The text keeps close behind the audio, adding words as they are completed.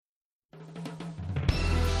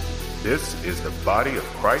This is the body of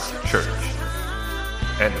Christ Church.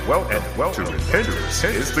 And welcome to Repentance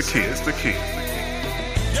is the Key.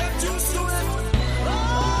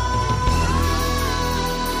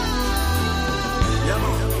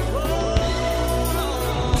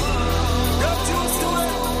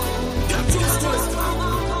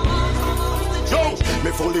 Me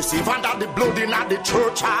fully see under the blood in the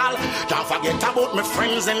church hall. Don't forget about my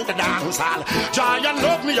friends in the dance hall. Joy and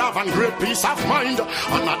love me have and great peace of mind.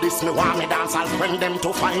 And not this me want me dance hall friend them to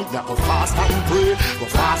find. Me go fast and pray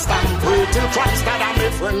till Christ that me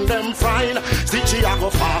friend them find. Stitchy I go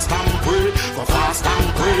fast and pray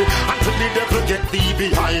until the devil get thee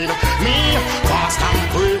behind me. Fast and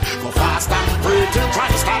pray till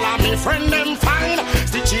Christ that me friend them find.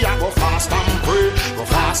 Stitchy I go fast and pray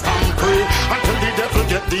until the devil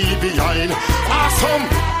get thee behind. Awesome,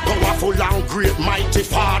 powerful and great, mighty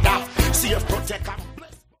Father, save, protect and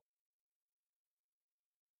bless.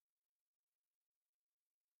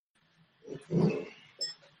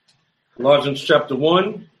 Colossians chapter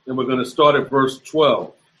 1, and we're going to start at verse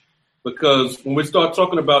 12. Because when we start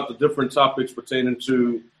talking about the different topics pertaining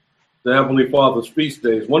to the Heavenly Father's feast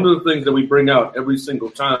days, one of the things that we bring out every single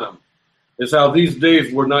time is how these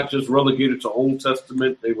days were not just relegated to Old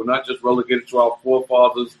Testament. They were not just relegated to our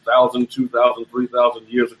forefathers 1,000, 2,000, 3,000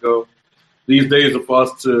 years ago. These days are for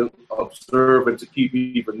us to observe and to keep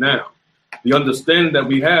even now. The understanding that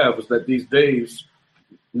we have is that these days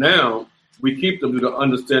now, we keep them through the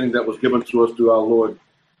understanding that was given to us through our Lord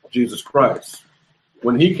Jesus Christ.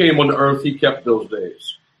 When he came on the earth, he kept those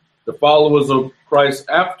days. The followers of Christ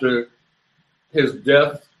after his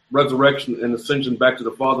death, resurrection, and ascension back to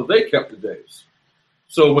the Father, they kept the days.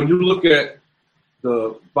 So when you look at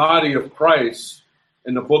the body of Christ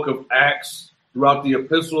in the book of Acts, throughout the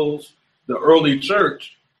epistles, the early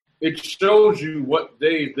church, it shows you what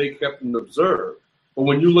days they kept and observed. But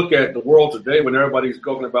when you look at the world today, when everybody's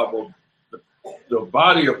talking about the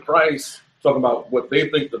body of Christ, talking about what they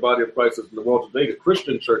think the body of Christ is in the world today, the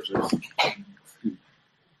Christian churches,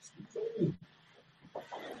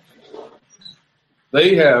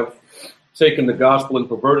 they have taken the gospel and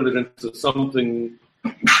perverted it into something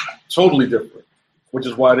totally different, which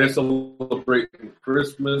is why they're celebrating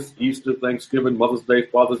Christmas, Easter, Thanksgiving, Mother's Day,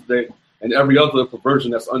 Father's Day, and every other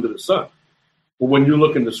perversion that's under the sun. But when you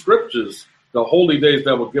look in the scriptures, the holy days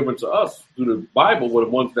that were given to us through the Bible were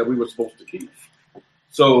the ones that we were supposed to keep.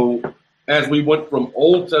 So as we went from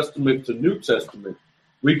Old Testament to New Testament,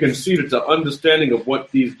 we can see that the understanding of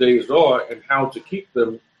what these days are and how to keep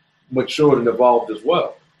them matured and evolved as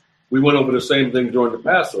well. We went over the same thing during the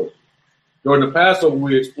Passover. During the Passover,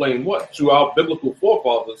 we explained what? To our biblical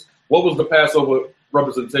forefathers, what was the Passover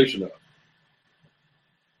representation of?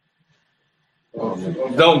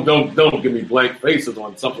 Don't give me blank faces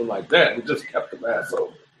on something like that. We just kept the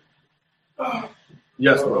Passover.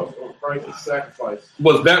 Yes, bro. Christ's sacrifice.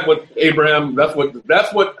 Was that what Abraham? That's what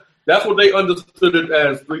they understood it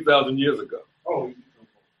as 3,000 years ago.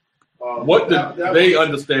 What did they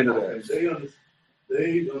understand it as?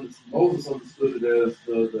 Moses understood it as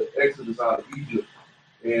the Exodus out of Egypt,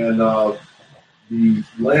 and the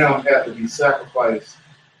lamb had to be sacrificed.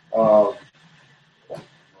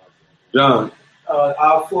 John.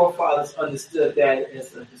 Our forefathers understood that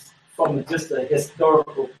from just a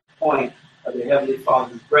historical point of the Heavenly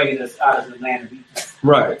Father bringing us out of the land of Egypt.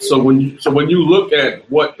 Right. So when you look at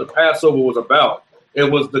what the Passover was about, it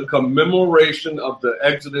was the commemoration of the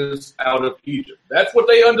Exodus out of Egypt. That's what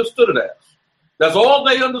they understood it as. That's all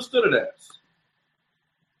they understood it as.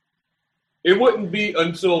 It wouldn't be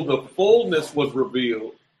until the fullness was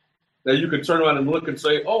revealed that you could turn around and look and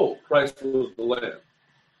say, oh, Christ was the Lamb.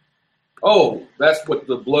 Oh, that's what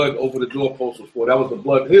the blood over the doorpost was for. That was the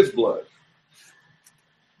blood, his blood.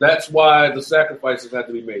 That's why the sacrifices had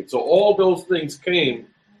to be made. So all those things came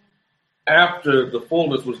after the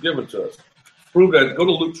fullness was given to us. Prove that. Go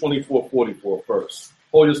to Luke 24:44 first.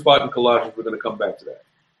 Hold your spot in Colossians. We're going to come back to that.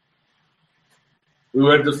 We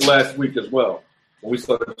read this last week as well, when we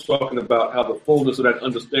started talking about how the fullness of that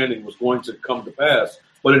understanding was going to come to pass,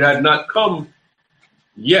 but it had not come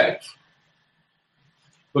yet,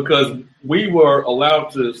 because we were allowed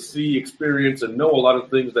to see, experience, and know a lot of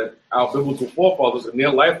things that our biblical forefathers in their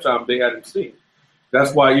lifetime they hadn't seen.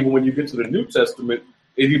 That's why even when you get to the New Testament,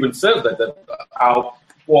 it even says that our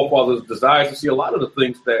forefathers desired to see a lot of the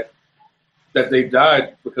things that they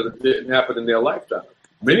died because it didn't happen in their lifetime.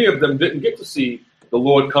 Many of them didn't get to see the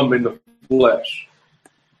Lord come in the flesh.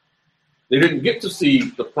 They didn't get to see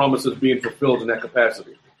the promises being fulfilled in that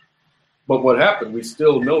capacity. But what happened? We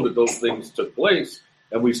still know that those things took place,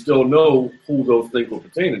 and we still know who those things were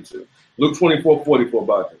pertaining to. Luke 24:44,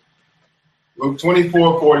 Bobby. Luke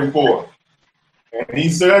 24:44. And he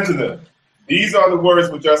said unto them, these are the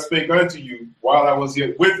words which I spake unto you while I was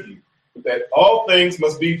yet with you, that all things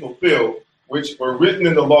must be fulfilled, which were written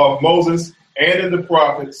in the law of Moses and in the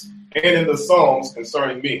prophets and in the Psalms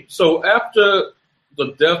concerning me. So after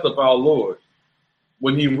the death of our Lord,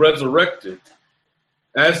 when he resurrected,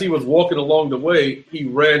 as he was walking along the way, he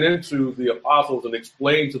ran into the apostles and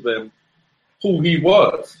explained to them who he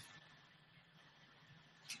was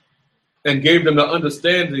and gave them the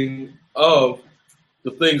understanding of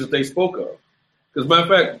the things that they spoke of. Because, matter of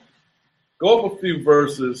fact, go up a few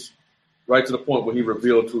verses right to the point where he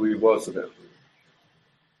revealed who he was to them.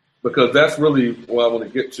 Because that's really what I want to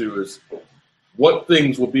get to is what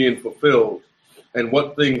things were being fulfilled and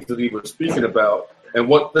what things that he was speaking about and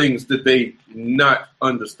what things did they not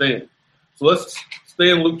understand. So let's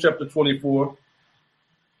stay in Luke chapter 24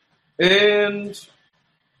 and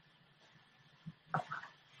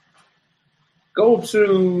go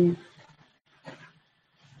to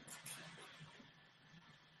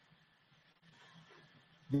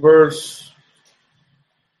verse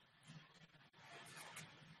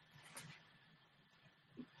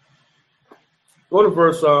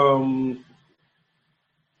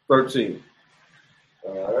 13.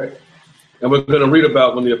 All right. And we're going to read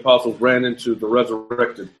about when the apostles ran into the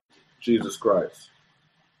resurrected Jesus Christ.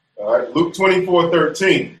 All right. Luke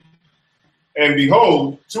 24:13. And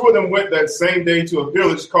behold, two of them went that same day to a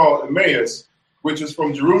village called Emmaus, which is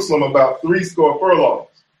from Jerusalem about 80 furlongs.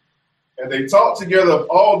 And they talked together of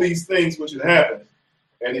all these things which had happened.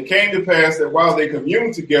 And it came to pass that while they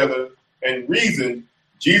communed together and reasoned,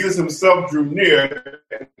 Jesus himself drew near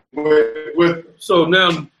and went with them. So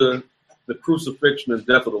now the crucifixion and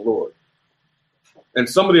death of the Lord. And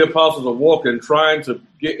some of the apostles are walking, trying to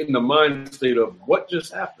get in the mind state of what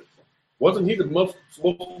just happened. Wasn't he supposed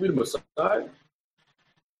to be the Messiah?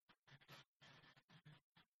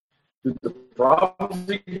 Did the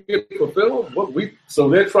prophecy get fulfilled? So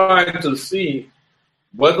they're trying to see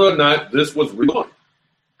whether or not this was real.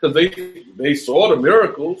 Because they saw the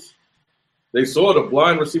miracles. They saw the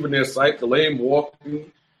blind receiving their sight, the lame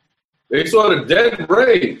walking. They saw the dead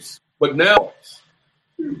raised. But now,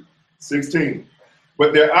 16.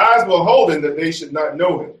 But their eyes were holden that they should not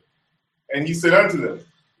know him. And he said unto them,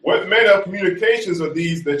 what manner of communications are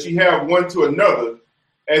these that ye have one to another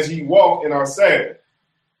as ye walk in our Sabbath?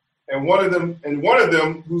 And one of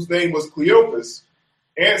them, whose name was Cleophas,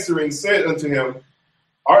 answering said unto him,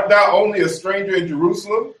 art thou only a stranger in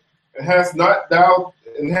Jerusalem, and hast not known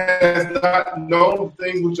the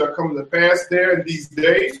things which are coming to pass there in these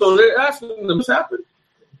days? So they're asking them, what's happened?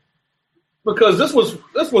 Because this was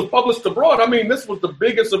published abroad. I mean, this was the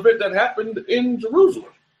biggest event that happened in Jerusalem.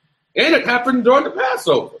 And it happened during the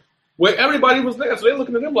Passover, where everybody was there. So they're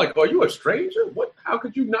looking at him like, are you a stranger? What? How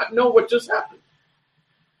could you not know what just happened?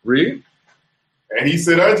 Read. And he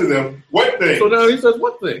said unto them, what things? So now he says,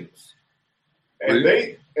 what things? And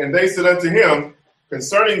they said unto him,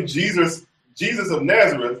 concerning Jesus of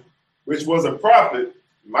Nazareth, which was a prophet,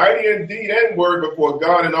 mighty in deed and word before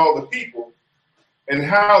God and all the people, and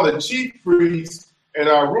how the chief priests and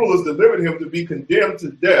our rulers delivered him to be condemned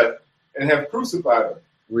to death and have crucified him.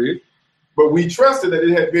 Read. But we trusted that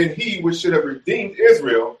it had been he which should have redeemed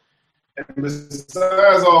Israel. And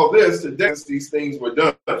besides all this, to death these things were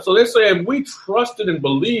done. So they're saying we trusted and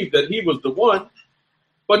believed that he was the one,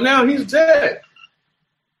 but now he's dead.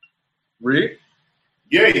 Read.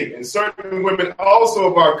 Yea, and certain women also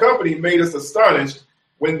of our company made us astonished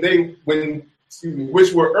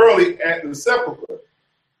which were early at the sepulchre.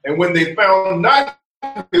 And when they found not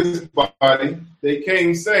his body, they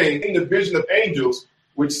came saying, in the vision of angels,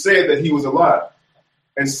 which said that he was alive.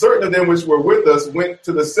 And certain of them which were with us went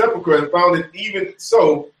to the sepulchre and found it even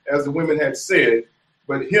so as the women had said,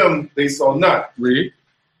 but him they saw not. Read.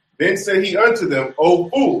 Then said he unto them, O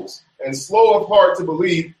fools, and slow of heart to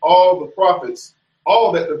believe all that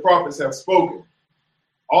the prophets have spoken.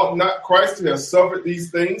 Ought not Christ to have suffered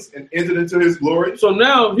these things and entered into his glory? So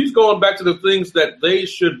now he's going back to the things that they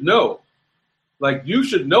should know. Like, you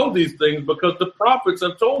should know these things because the prophets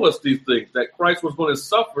have told us these things, that Christ was going to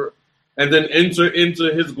suffer and then enter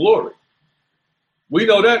into his glory. We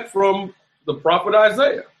know that from the prophet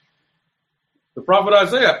Isaiah. The prophet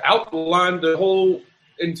Isaiah outlined the whole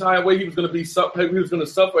entire way he was going to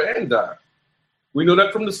suffer and die. We know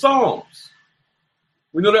that from the Psalms.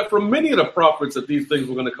 We know that from many of the prophets that these things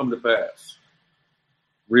were going to come to pass.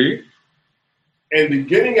 Read. And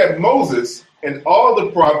beginning at Moses and all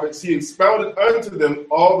the prophets, he expounded unto them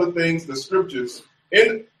all the things, the scriptures,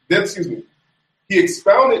 he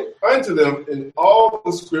expounded unto them in all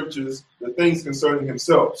the scriptures the things concerning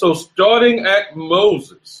himself. So starting at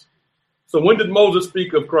Moses. So when did Moses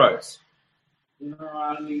speak of Christ?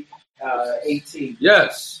 Deuteronomy 18.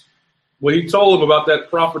 Yes. Well, he told him about that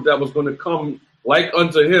prophet that was going to come like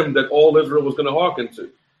unto him that all Israel was going to hearken to.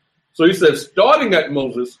 So he says, starting at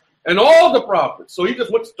Moses and all the prophets. So he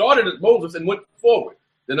just started at Moses and went forward.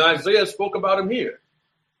 Then Isaiah spoke about him here.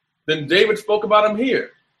 Then David spoke about him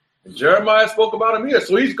here. And Jeremiah spoke about him here.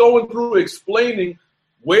 So he's going through explaining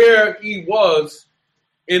where he was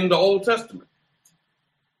in the Old Testament.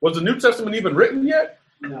 Was the New Testament even written yet?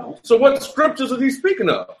 No. So what scriptures is he speaking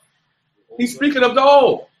of? He's speaking of the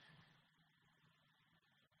Old.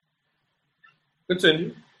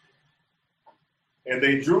 Continue. And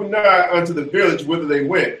they drew nigh unto the village whither they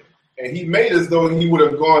went, and he made as though he would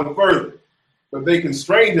have gone further. But they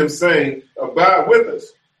constrained him, saying, Abide with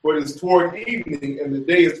us, for it is toward evening, and the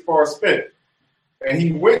day is far spent. And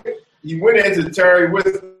he went in to tarry with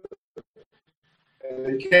them.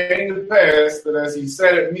 And it came to pass that as he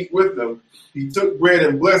sat at meat with them, he took bread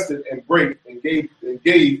and blessed it and brake and gave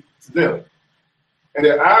to them. And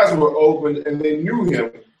their eyes were opened, and they knew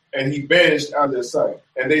him, and he vanished out of their sight.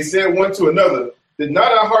 And they said one to another, Did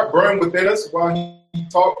not our heart burn within us while he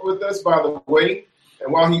talked with us by the way,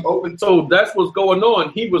 and while he opened? So that's what's going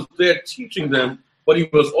on. He was there teaching them, but he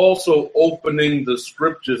was also opening the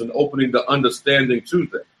scriptures and opening the understanding to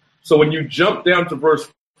them. So when you jump down to verse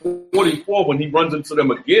 44, when he runs into them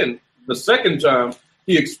again, the second time,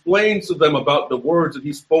 he explains to them about the words that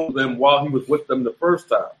he spoke to them while he was with them the first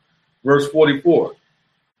time. Verse 44.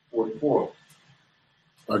 44.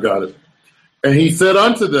 I got it. And he said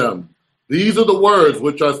unto them, These are the words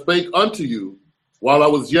which I spake unto you while I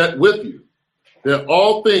was yet with you, that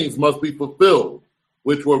all things must be fulfilled,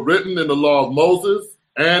 which were written in the law of Moses,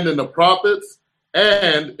 and in the prophets,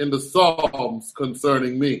 and in the Psalms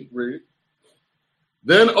concerning me. Read.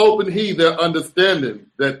 Then opened he their understanding,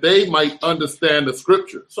 that they might understand the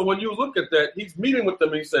scripture. So when you look at that, he's meeting with them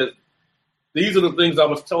and he says, these are the things I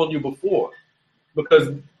was telling you before. Because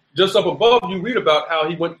just up above, you read about how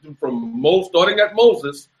he went from starting at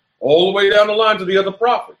Moses all the way down the line to the other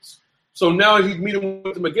prophets. So now he's meeting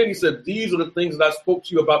with them again. He said, these are the things that I spoke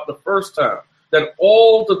to you about the first time, that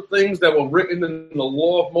all the things that were written in the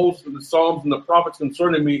law of Moses and the Psalms and the prophets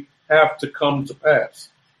concerning me have to come to pass.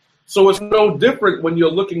 So it's no different when you're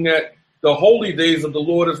looking at the holy days of the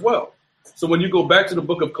Lord as well. So when you go back to the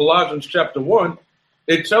book of Colossians chapter 1,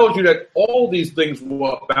 it tells you that all these things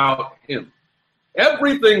were about him.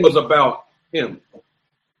 Everything was about him.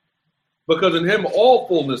 Because in him all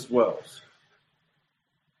fullness dwells.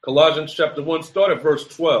 Colossians chapter 1, start at verse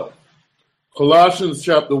 12. Colossians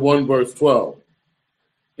chapter 1, verse 12.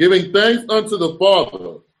 Giving thanks unto the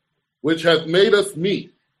Father, which hath made us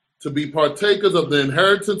meet, to be partakers of the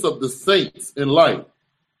inheritance of the saints in light,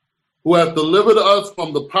 who hath delivered us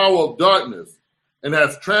from the power of darkness, and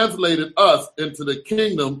has translated us into the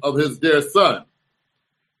kingdom of his dear Son,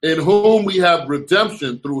 in whom we have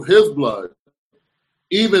redemption through his blood,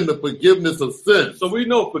 even the forgiveness of sins. So we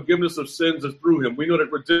know forgiveness of sins is through him. We know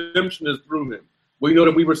that redemption is through him. We know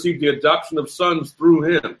that we receive the adoption of sons through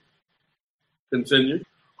him. Continue.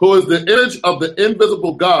 Who is the image of the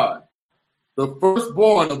invisible God, the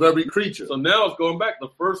firstborn of every creature. So now it's going back, the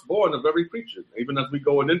firstborn of every creature. Even as we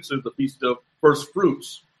going into the feast of first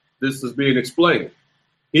fruits, this is being explained.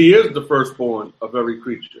 He is the firstborn of every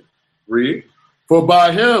creature. Read. For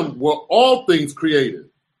by him were all things created,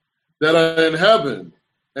 that are in heaven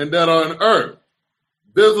and that are on earth,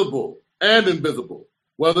 visible and invisible,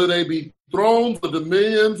 whether they be thrones or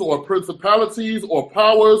dominions or principalities or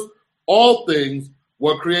powers, all things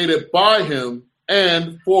were created by him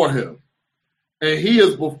and for him. And he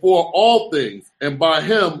is before all things, and by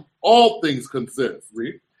him all things consist.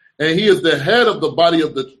 Read. And he is the head of the body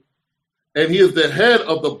of the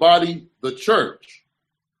body, the church,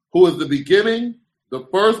 who is the beginning, the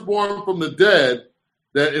firstborn from the dead,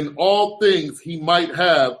 that in all things he might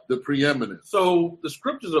have the preeminence. So the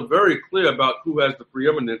scriptures are very clear about who has the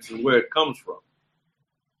preeminence and where it comes from.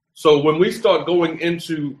 So when we start going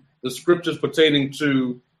into the scriptures pertaining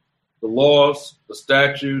to the laws, the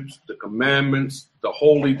statutes, the commandments, the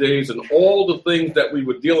holy days, and all the things that we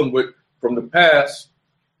were dealing with from the past,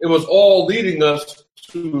 it was all leading us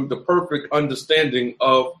to the perfect understanding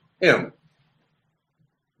of him.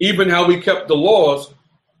 Even how we kept the laws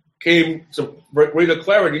came to greater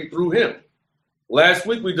clarity through him. Last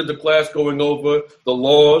week we did the class going over the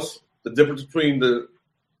laws, the difference between the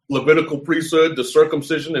Levitical priesthood, the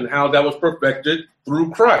circumcision, and how that was perfected through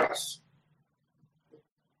Christ.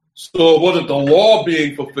 So it wasn't the law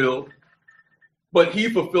being fulfilled, but he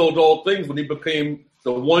fulfilled all things when he became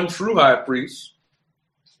the one true high priest,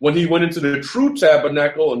 when he went into the true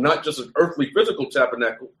tabernacle, and not just an earthly physical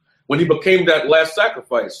tabernacle, when he became that last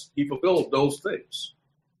sacrifice, he fulfilled those things.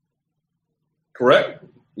 Correct?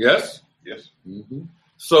 Yes? Yes. Mm-hmm.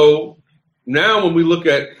 So now when we look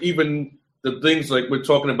at even the things like we're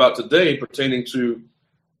talking about today pertaining to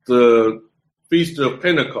the Feast of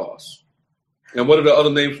Pentecost. And what are the other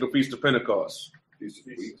names for the Feast of Pentecost? Feast of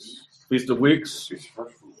Weeks. Feast of Weeks. Feast of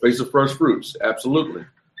First Fruits. Feast of First Fruits. Absolutely.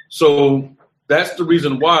 So that's the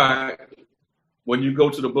reason why when you go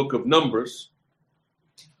to the book of Numbers,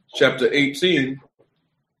 chapter 18,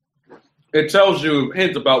 it tells you a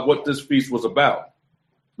hint about what this feast was about.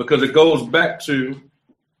 Because it goes back to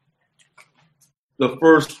the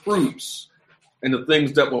first fruits and the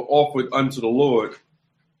things that were offered unto the Lord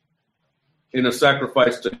in a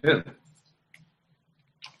sacrifice to him.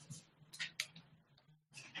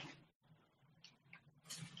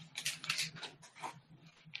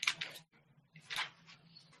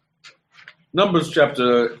 Numbers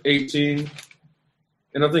chapter 18,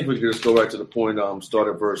 and I think we can just go right to the point, start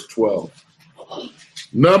at verse 12.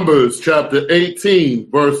 Numbers chapter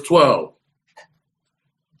 18, verse 12.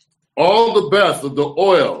 All the best of the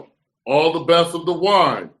oil, all the best of the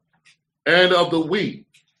wine, and of the wheat,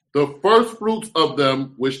 the first fruits of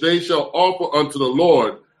them which they shall offer unto the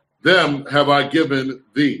Lord, them have I given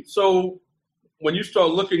thee. So when you start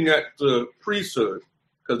looking at the priesthood,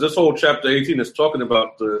 because this whole chapter 18 is talking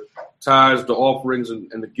about the tithes, the offerings,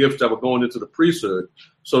 and the gifts that were going into the priesthood.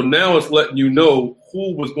 So now it's letting you know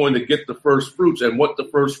who was going to get the first fruits and what the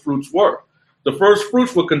first fruits were. The first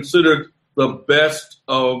fruits were considered the best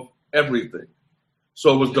of everything.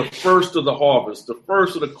 So it was the first of the harvest, the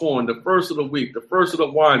first of the corn, the first of the wheat, the first of the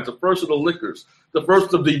wines, the first of the liquors, the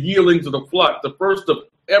first of the yearlings of the flock, the first of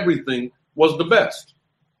everything was the best.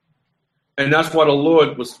 And that's why the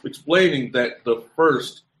Lord was explaining that the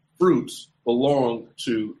first fruits belong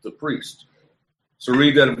to the priest. So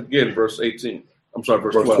read that again, verse 18. I'm sorry,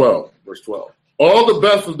 verse 12. Verse 12. All the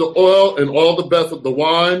best of the oil and all the best of the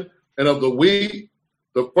wine and of the wheat,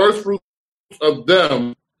 the first fruits of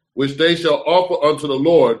them which they shall offer unto the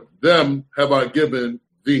Lord, them have I given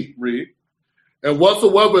thee. Read. And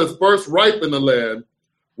whatsoever is first ripe in the land,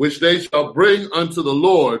 which they shall bring unto the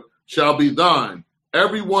Lord, shall be thine.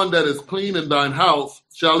 Every one that is clean in thine house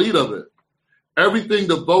shall eat of it. Everything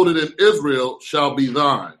devoted in Israel shall be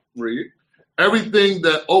thine. Read. Everything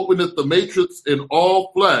that openeth the matrix in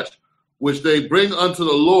all flesh, which they bring unto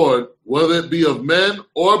the Lord, whether it be of men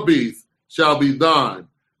or beasts, shall be thine.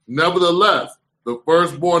 Nevertheless, the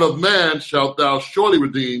firstborn of man shalt thou surely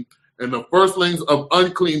redeem, and the firstlings of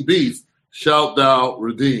unclean beasts shalt thou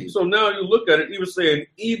redeem. So now you look at it, he was saying,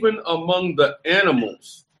 even among the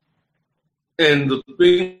animals and the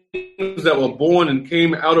things that were born and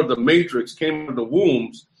came out of the matrix, came out of the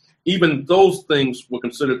wombs, even those things were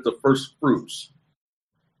considered the first fruits.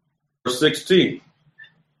 Verse 16.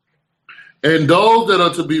 And those that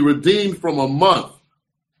are to be redeemed from a month,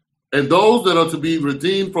 and those that are to be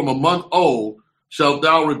redeemed from a month old, shalt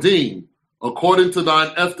thou redeem, according to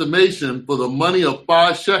thine estimation, for the money of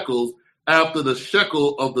 5 shekels, after the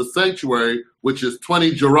shekel of the sanctuary, which is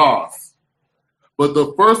 20 gerahs. But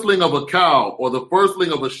the firstling of a cow, or the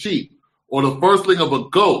firstling of a sheep, or the firstling of a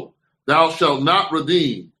goat, thou shalt not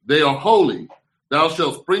redeem. They are holy. Thou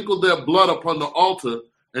shalt sprinkle their blood upon the altar,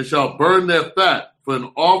 and shalt burn their fat for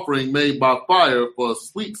an offering made by fire for a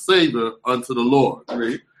sweet savor unto the Lord.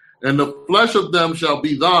 Read. And the flesh of them shall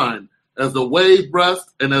be thine, as the wave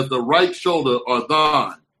breast and as the right shoulder are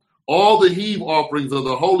thine. All the heave offerings of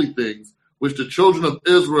the holy things, which the children of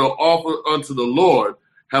Israel offer unto the Lord,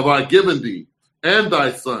 have I given thee, and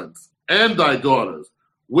thy sons, and thy daughters,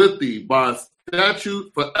 with thee by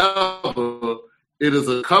statute forever. It is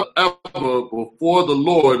a cup ever before the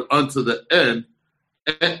Lord unto the end,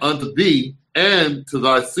 and unto thee, and to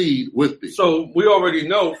thy seed with thee. So we already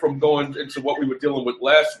know from going into what we were dealing with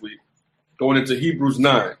last week, going into Hebrews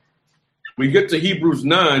 9. We get to Hebrews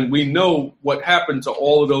 9, we know what happened to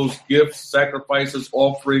all of those gifts, sacrifices,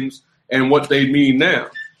 offerings, and what they mean now.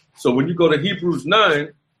 So when you go to Hebrews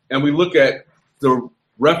 9 and we look at the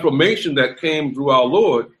reformation that came through our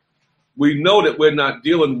Lord, we know that we're not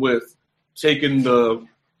dealing with taking the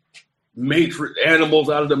matrix animals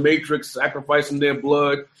out of the matrix, sacrificing their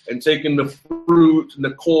blood, and taking the fruit and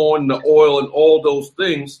the corn, the oil, and all those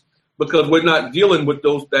things, because we're not dealing with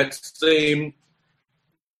that same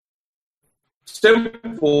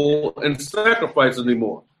temple and sacrifice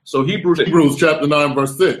anymore. So Hebrews chapter 9,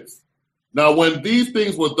 verse 6. Now, when these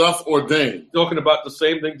things were thus ordained, talking about the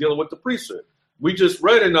same thing, dealing with the priesthood. We just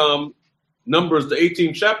read in Numbers, the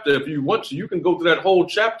 18th chapter. If you want to, you can go through that whole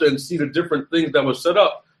chapter and see the different things that were set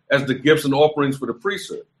up as the gifts and offerings for the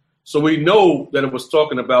priesthood. So we know that it was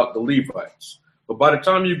talking about the Levites. But by the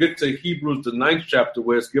time you get to Hebrews, the 9th chapter,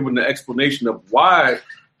 where it's given the explanation of why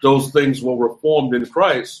those things were reformed in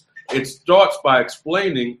Christ, it starts by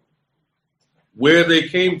explaining where they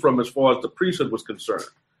came from as far as the priesthood was concerned.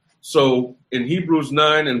 So in Hebrews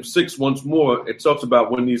 9 and 6, once more, it talks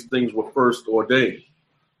about when these things were first ordained.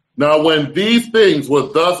 Now, when these things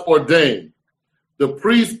were thus ordained, the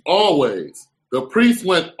priest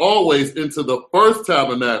went always into the first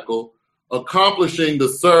tabernacle, accomplishing the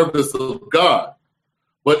service of God.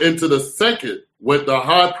 But into the second went the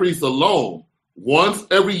high priest alone, once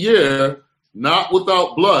every year, not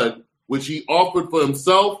without blood, which he offered for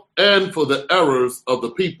himself and for the errors of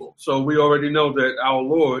the people. So we already know that our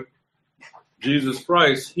Lord, Jesus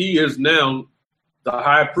Christ, he is now the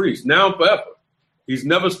high priest, now and forever. He's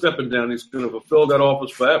never stepping down. He's going to fulfill that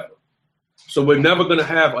office forever. So we're never going to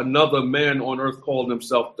have another man on earth calling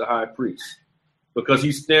himself the high priest, because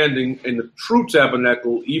he's standing in the true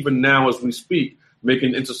tabernacle even now as we speak,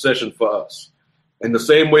 making intercession for us. In the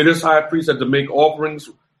same way this high priest had to make offerings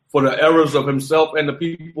for the errors of himself and the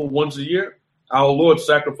people once a year, our Lord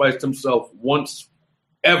sacrificed himself once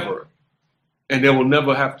ever, and he will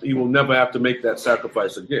never have to make that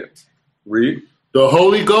sacrifice again. Read. The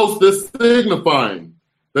Holy Ghost is signifying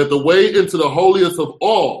that the way into the holiest of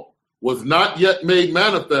all was not yet made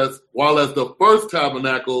manifest, while as the first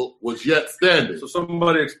tabernacle was yet standing. So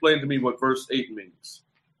somebody explain to me what verse 8 means.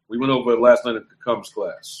 We went over it last night at the Comes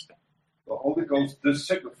class. The Holy Ghost is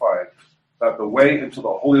signifying that the way into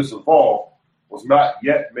the holiest of all was not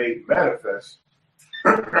yet made manifest,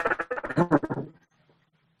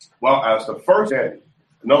 well, as the first standing.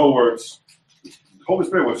 In other words, the Holy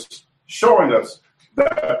Spirit was showing us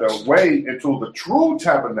that the way into the true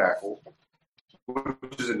tabernacle,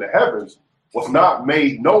 which is in the heavens, was not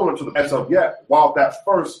made known unto the as of yet, while that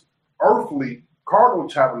first earthly carnal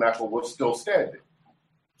tabernacle was still standing.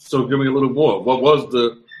 So give me a little more. What was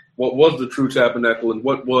the true tabernacle, and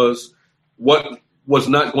what was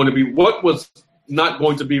not going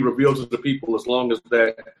to be revealed to the people as long as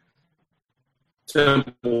that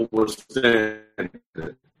temple was standing?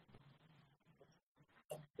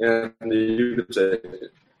 And you could say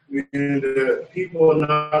it. And people are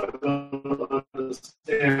not going to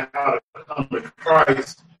understand how to come to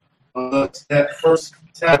Christ unless that first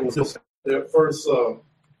tabernacle,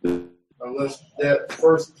 unless that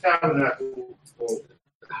first tabernacle.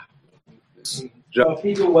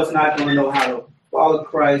 People was not going to know how to follow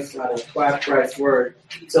Christ, how to apply Christ's word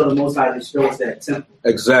until the Most High destroys that temple.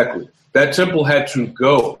 Exactly. That temple had to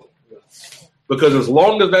go. Because as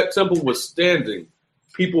long as that temple was standing,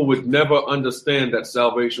 people would never understand that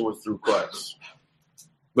salvation was through Christ.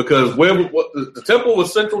 Because the temple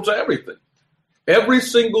was central to everything. Every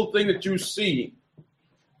single thing that you see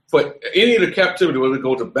for any of the captivity, whether it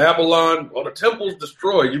go to Babylon or the temple's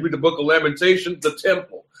destroyed, you read the book of Lamentations, the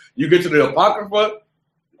temple. You get to the Apocrypha,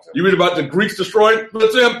 you read about the Greeks destroying the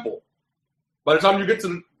temple. By the time you get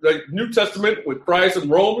to the New Testament with Christ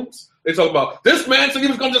and Romans, they talk about this man said he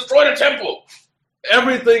was going to destroy the temple.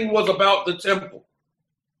 Everything was about the temple.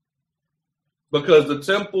 Because the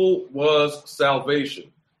temple was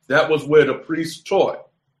salvation. That was where the priests taught.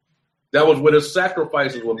 That was where the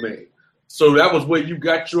sacrifices were made. So that was where you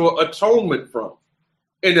got your atonement from.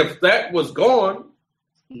 And if that was gone,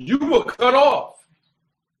 you were cut off.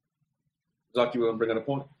 Zach, you want to bring in a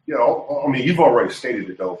point? Yeah, I mean, you've already stated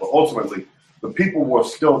it, though, but ultimately, the people were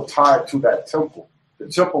still tied to that temple. The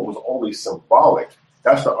temple was only symbolic.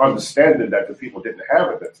 That's the understanding that the people didn't have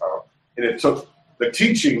at that time. And it took the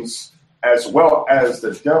teachings as well as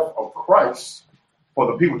the death of Christ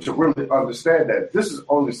for the people to really understand that this is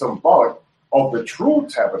only symbolic of the true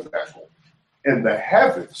tabernacle in the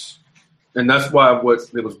heavens. And that's why what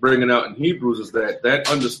it was bringing out in Hebrews is that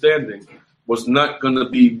understanding was not going to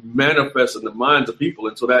be manifest in the minds of people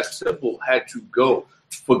until that temple had to go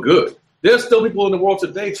for good. There's still people in the world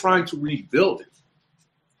today trying to rebuild it.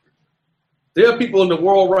 There are people in the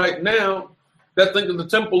world right now that think that the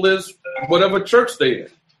temple is whatever church they're in.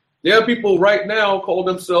 There are people right now call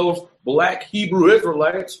themselves Black Hebrew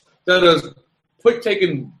Israelites that are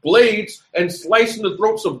taking blades and slicing the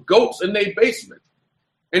throats of goats in their basement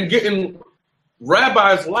and getting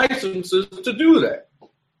rabbis' licenses to do that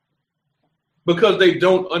because they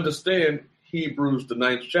don't understand Hebrews, the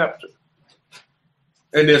 9th chapter.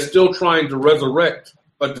 And they're still trying to resurrect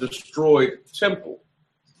a destroyed temple.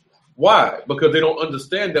 Why? Because they don't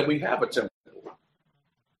understand that we have a temple.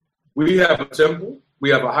 We have a temple. We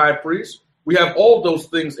have a high priest. We have all those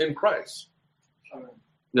things in Christ.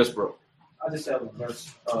 Yes, bro. I just have a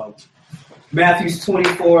verse. Matthew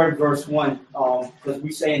 24, verse 1, because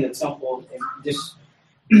we say in the temple,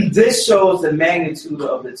 and this shows the magnitude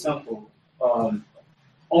of the temple. on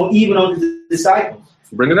the disciples.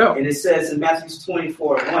 Bring it out. And it says in Matthew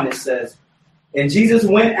 24:1, it says, and Jesus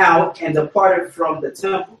went out and departed from the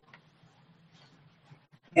temple.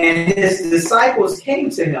 And his disciples came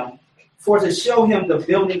to him for to show him the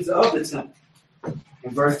buildings of the temple.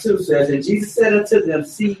 And verse 2 says, and Jesus said unto them,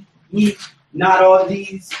 see ye not all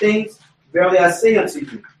these things? Verily I say unto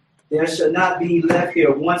you, there shall not be left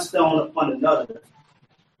here one stone upon another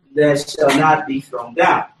that shall not be thrown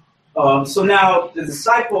down. So now the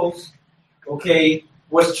disciples,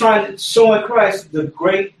 was showing Christ the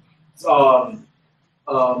great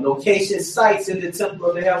location sites in the temple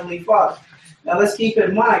of the Heavenly Father. Now let's keep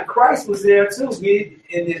in mind, Christ was there too.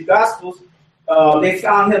 In the Gospels, they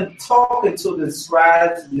found him talking to the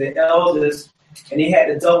scribes and the elders, and he had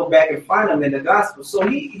to double back and find them in the Gospels. So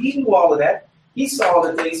he knew all of that. He saw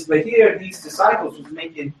the things, but here these disciples was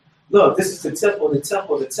making, look, this is the temple, the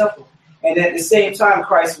temple, the temple. And at the same time,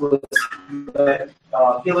 Christ was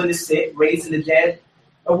healing the sick, raising the dead.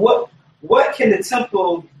 What can the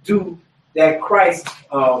temple do that Christ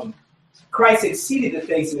exceeded the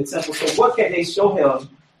things in the temple? So what can they show him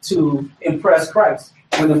to impress Christ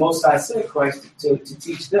when the Most High sent Christ to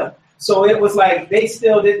teach them? So it was like they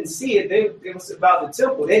still didn't see it. It was about the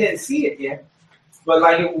temple. They didn't see it yet. But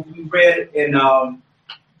like we read in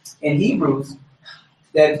Hebrews,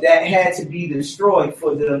 that had to be destroyed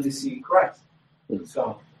for them to see Christ.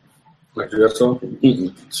 So,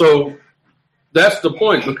 So that's the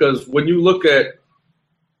point, because when you look at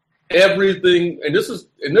everything, and this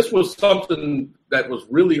was something that was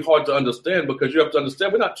really hard to understand, because you have to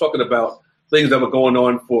understand we're not talking about things that were going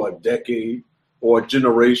on for a decade or a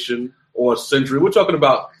generation or a century. We're talking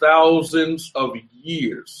about thousands of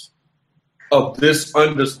years of this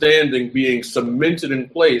understanding being cemented in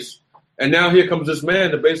place. And now here comes this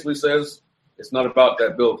man that basically says it's not about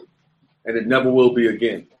that building, and it never will be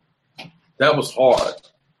again. That was hard.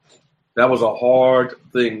 That was a hard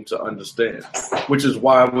thing to understand, which is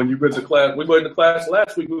why when you went to class, we went to class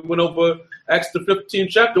last week, we went over Acts the 15th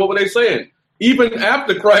chapter. What were they saying? Even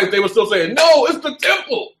after Christ, they were still saying, no, it's the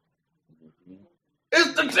temple.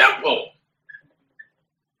 It's the temple.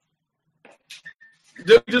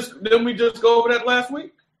 Didn't we just go over that last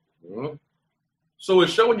week? Mm-hmm. So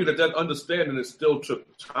it's showing you that understanding, it still took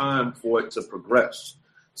time for it to progress.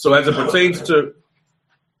 So as it pertains to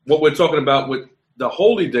what we're talking about with the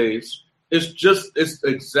holy days, it's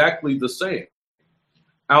exactly the same.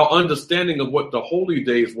 Our understanding of what the holy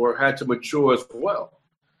days were had to mature as well.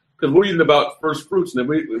 Because we're reading about first fruits, and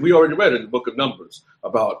we already read in the book of Numbers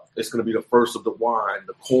about it's going to be the first of the wine,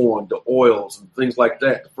 the corn, the oils, and things like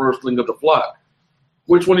that, the firstling of the flock.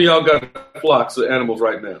 Which one of y'all got flocks of animals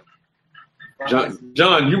right now?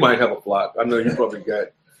 John, you might have a flock. I know you probably got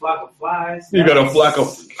flock of flies. You got a flock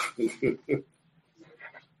of.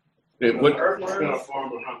 I got a farm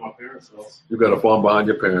behind my parents' house. You got a farm behind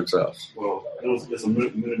your parents' house. Well, it's a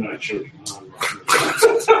Mennonite church behind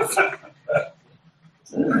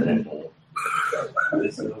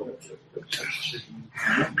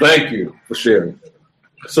Thank you for sharing.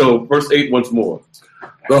 So, verse 8 once more.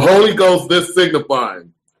 The Holy Ghost, this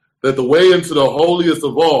signifying that the way into the holiest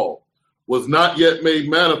of all was not yet made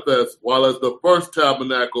manifest, while as the first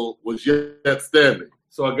tabernacle was yet standing.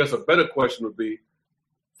 So I guess a better question would be,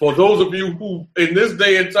 for those of you who in this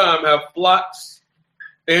day and time have flocks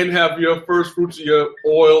and have your first fruits of your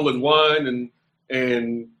oil and wine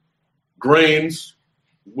and grains,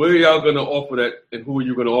 where are y'all going to offer that, and who are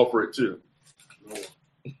you going to offer it to?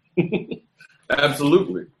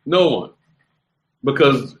 Absolutely no one.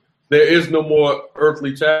 Because there is no more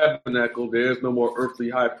earthly tabernacle, there is no more earthly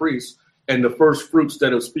high priest, and the first fruits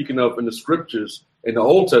that are speaking of in the scriptures in the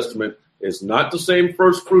Old Testament is not the same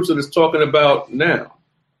first fruits that it's talking about now.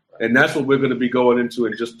 And that's what we're going to be going into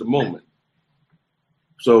in just a moment.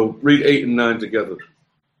 So read 8 and 9 together.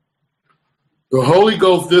 The Holy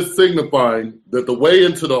Ghost, this signifying that the way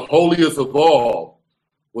into the holiest of all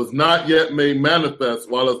was not yet made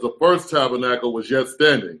manifest, while as the first tabernacle was yet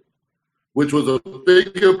standing, which was a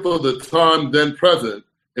figure for the time then present,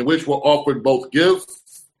 in which were offered both gifts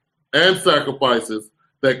and sacrifices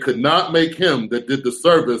that could not make him that did the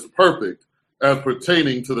service perfect as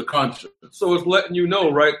pertaining to the conscience. So it's letting you know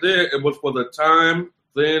right there, it was for the time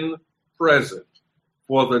then present.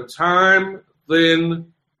 For the time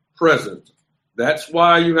then present. That's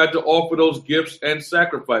why you had to offer those gifts and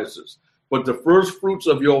sacrifices. But the first fruits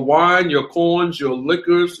of your wine, your corns, your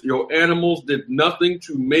liquors, your animals did nothing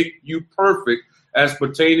to make you perfect as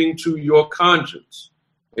pertaining to your conscience.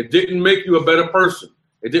 It didn't make you a better person.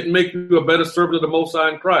 It didn't make you a better servant of the Most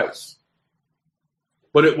High in Christ.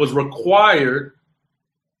 But it was required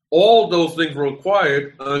All those things were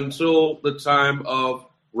required until the time of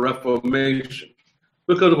Reformation,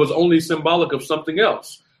 because it was only symbolic of something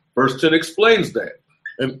else. Verse 10 explains that.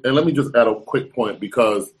 And let me just add a quick point,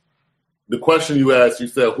 because the question you asked, you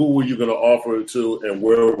said, who were you going to offer it to and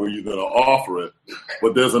where were you going to offer it?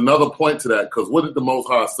 But there's another point to that, because what did the Most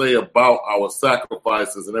High say about our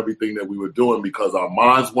sacrifices and everything that we were doing? Because our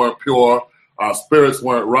minds weren't pure, our spirits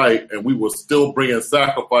weren't right, and we were still bringing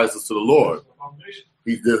sacrifices to the Lord.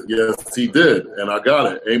 He did. Yes, he did. And I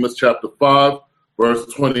got it. Amos chapter 5, verse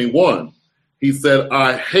 21. He said,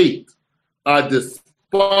 I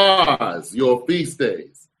despise your feast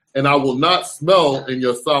days, and I will not smell in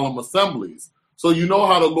your solemn assemblies. So you know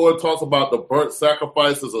how the Lord talks about the burnt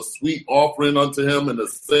sacrifice as a sweet offering unto him, and the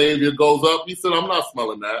Savior goes up? He said, I'm not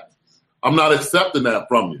smelling that. I'm not accepting that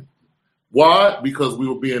from you. Why? Because we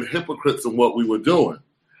were being hypocrites in what we were doing.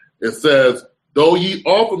 It says, though ye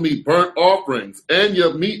offer me burnt offerings and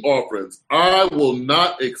your meat offerings, I will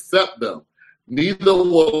not accept them. Neither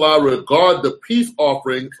will I regard the peace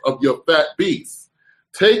offerings of your fat beasts.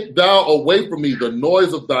 Take thou away from me the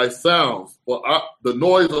noise of thy sounds, the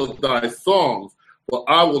noise of thy songs, for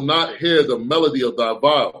I will not hear the melody of thy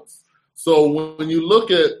viols. So when you look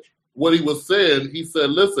at what he was saying, he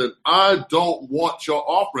said, listen, I don't want your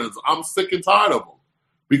offerings. I'm sick and tired of them.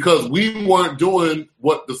 Because we weren't doing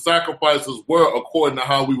what the sacrifices were according to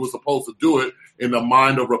how we were supposed to do it in the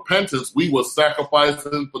mind of repentance. We were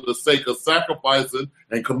sacrificing for the sake of sacrificing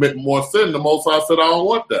and committing more sin. The Most High said, I don't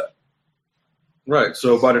want that. Right.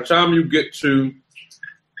 So by the time you get to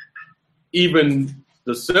even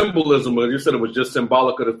the symbolism of it, you said it was just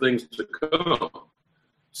symbolic of the things to come.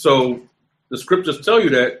 So the scriptures tell you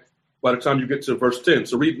that by the time you get to verse 10.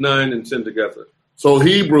 So read 9 and 10 together. So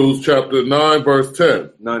Hebrews chapter 9, verse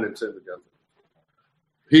 10. 9 and 10 together.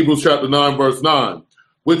 Hebrews chapter 9, verse 9.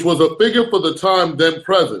 Which was a figure for the time then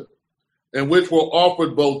present, in which were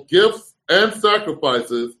offered both gifts and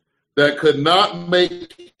sacrifices that could not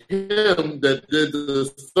make him that did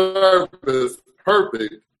the service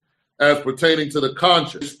perfect as pertaining to the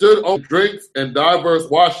conscience. Stood on drinks and diverse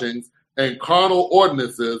washings and carnal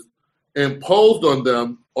ordinances imposed on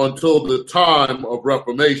them until the time of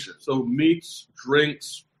Reformation. So meats,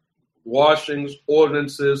 drinks, washings,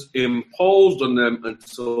 ordinances imposed on them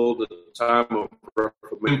until the time of Reformation.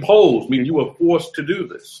 Imposed, meaning you were forced to do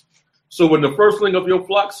this. So when the firstling of your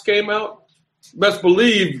flocks came out, best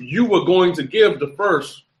believe you were going to give the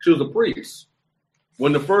first to the priest.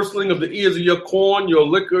 When the firstling of the ears of your corn, your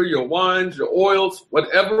liquor, your wines, your oils,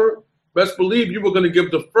 whatever, best believe you were going to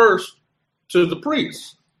give the first to the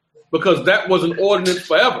priest, because that was an ordinance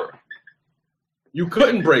forever. You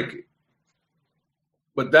couldn't break it.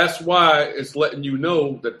 But that's why it's letting you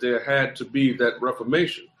know that there had to be that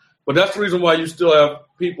reformation. But that's the reason why you still have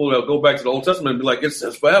people that go back to the Old Testament and be like, it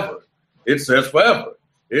says forever. It says forever.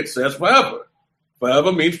 It says forever.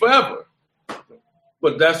 Forever means forever.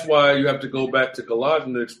 But that's why you have to go back to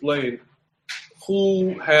Colossians to explain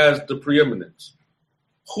who has the preeminence,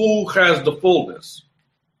 who has the fullness,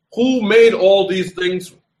 who made all these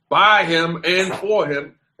things by him and for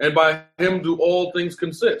him, and by him do all things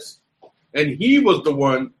consist. And he was the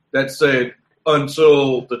one that said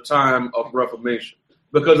until the time of Reformation,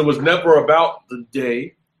 because it was never about the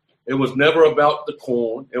day. It was never about the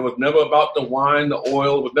corn. It was never about the wine, the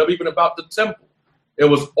oil. It was never even about the temple. It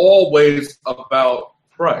was always about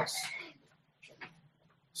Christ.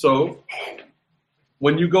 So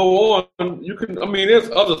when you go on, you can, there's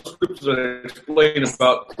other scriptures that explain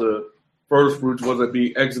about the first fruits, whether it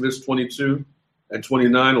be Exodus 22 and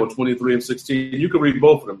 29 or 23 and 16. You can read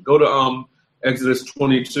both of them. Go to Exodus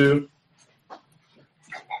 22.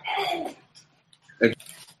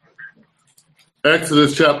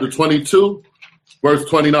 Exodus chapter 22, verse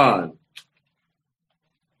 29.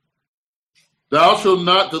 Thou shalt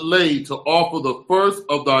not delay to offer the first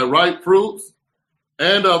of thy ripe fruits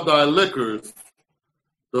and of thy liquors.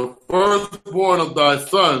 The firstborn of thy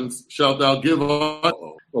sons shalt thou give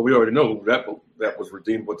unto. Well, we already know that was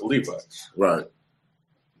redeemed with the Levites. Right.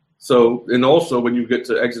 So, and also when you get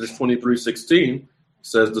to Exodus 23:16, it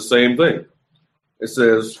says the same thing. It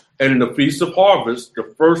says, and in the feast of harvest,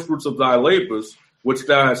 the first fruits of thy labors, which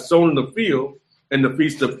thou hast sown in the field, and the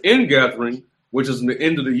feast of ingathering, which is in the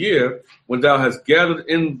end of the year, when thou hast gathered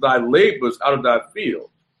in thy labors out of thy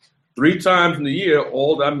field. 3 times in the year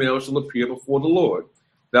all thy males shall appear before the Lord.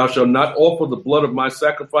 Thou shalt not offer the blood of my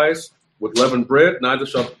sacrifice with leavened bread, neither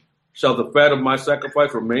shall the fat of my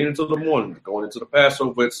sacrifice remain until the morning, going into the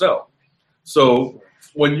Passover itself. So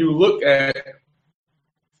when you look at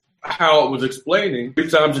how it was explaining 3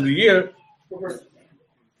 times in the year,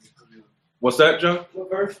 what's that, John? What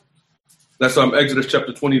verse? That's Exodus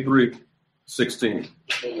chapter 23, 16.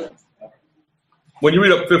 When you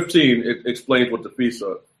read up 15, it explains what the feasts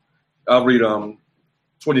are. I'll read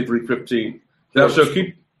 23, 15. Thou shalt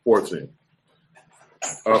keep 14.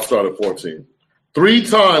 I'll start at 14. 3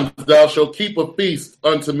 times thou shalt keep a feast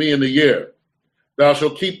unto me in the year. Thou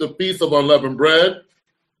shalt keep the feast of unleavened bread.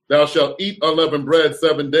 Thou shalt eat unleavened bread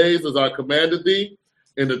 7 days, as I commanded thee,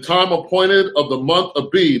 in the time appointed of the month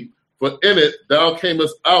Abib, for in it thou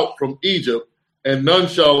camest out from Egypt, and none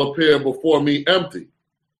shall appear before me empty.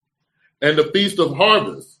 And the feast of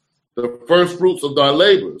harvest, the first fruits of thy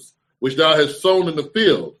labors, which thou hast sown in the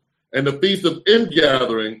field, and the feast of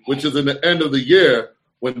ingathering, which is in the end of the year,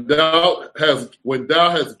 when thou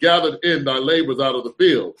hast gathered in thy labors out of the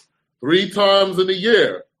field. 3 times in the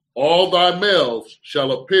year, all thy males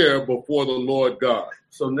shall appear before the Lord God.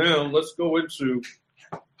 So now let's go into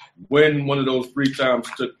when one of those 3 times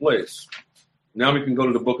took place. Now we can go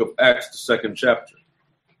to the book of Acts, the 2nd chapter.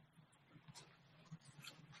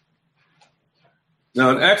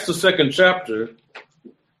 Now in Acts, the 2nd chapter,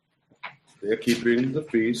 they're keeping the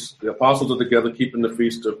feast. The apostles are together keeping the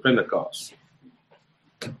feast of Pentecost.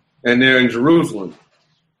 And they're in Jerusalem.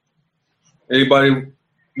 Anybody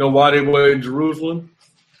know why they were in Jerusalem?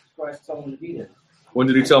 Christ told them to be there. When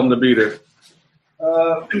did he tell them to be there?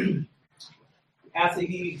 After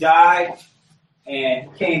he died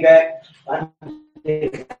and came back.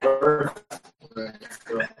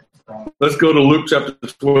 Let's go to Luke chapter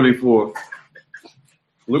 24.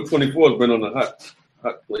 Luke 24 has been on the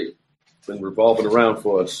hot plate. It's been revolving around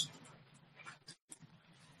for us.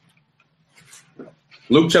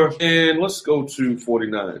 Luke chapter, and let's go to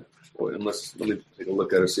 49. And let me take a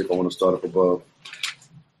look at it, see if I want to start up above.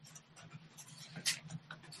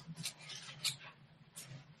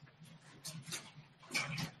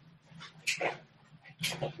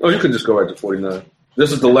 Oh, you can just go right to 49.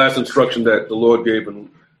 This is the last instruction that the Lord gave in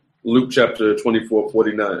Luke chapter 24,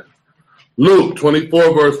 49. Luke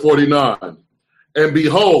 24, verse 49. And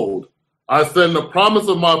behold, I send the promise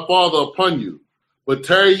of my Father upon you, but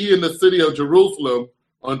tarry ye in the city of Jerusalem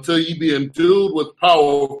until ye be endued with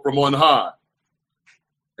power from on high.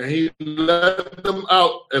 And he led them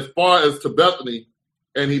out as far as to Bethany,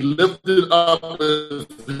 and he lifted up his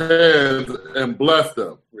hands and blessed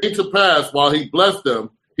them. It came to pass, while he blessed them,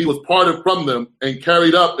 he was parted from them and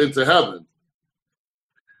carried up into heaven.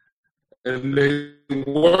 And they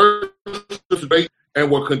worshiped and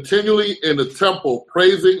were continually in the temple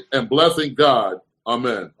praising and blessing God.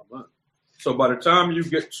 Amen. So by the time you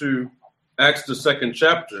get to Acts, the 2nd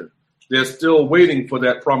chapter, they're still waiting for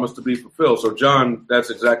that promise to be fulfilled. So John, that's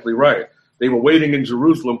exactly right. They were waiting in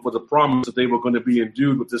Jerusalem for the promise that they were going to be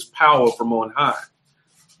endued with this power from on high.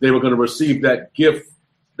 They were going to receive that gift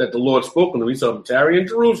that the Lord spoke to them. He said, tarry in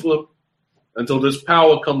Jerusalem until this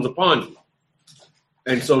power comes upon you.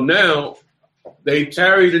 And so now they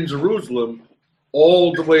tarried in Jerusalem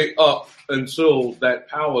all the way up until that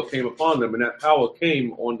power came upon them. And that power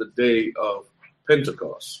came on the day of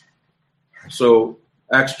Pentecost. So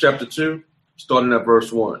Acts chapter 2, starting at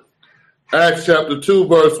verse 1. Acts chapter 2,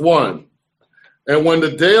 verse 1. And when the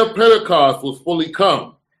day of Pentecost was fully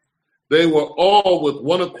come, they were all with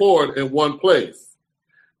one accord in one place.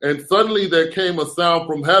 And suddenly there came a sound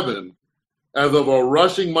from heaven as of a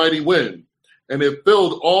rushing mighty wind, and it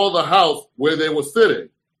filled all the house where they were sitting.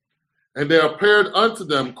 And there appeared unto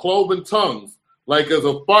them cloven tongues like as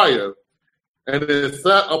of fire, and it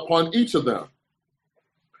sat upon each of them.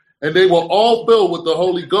 And they were all filled with the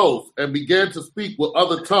Holy Ghost and began to speak with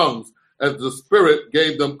other tongues as the Spirit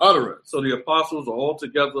gave them utterance. So the apostles are all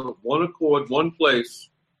together, one accord, one place,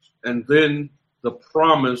 and then the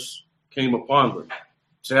promise came upon them.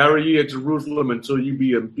 Tarry ye at Jerusalem until you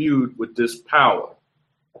be imbued with this power.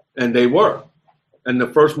 And they were. And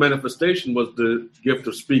the first manifestation was the gift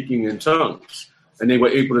of speaking in tongues. And they were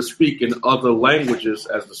able to speak in other languages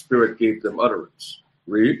as the Spirit gave them utterance.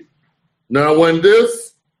 Read. Now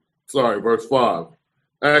verse 5.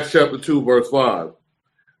 Acts chapter 2, verse 5.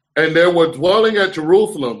 And there were dwelling at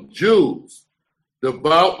Jerusalem Jews,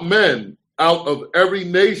 devout men out of every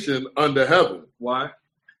nation under heaven. Why?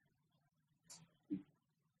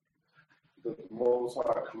 The Most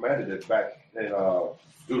High commanded it back in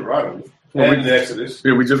Deuteronomy and in Exodus.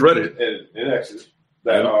 Yeah, we just read it. In Exodus,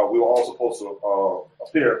 that we were all supposed to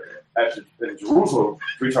appear in Jerusalem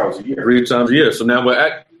 3 times a year. 3 times a year. So now we're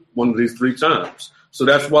at one of these 3 times. So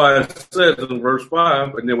that's why it says in verse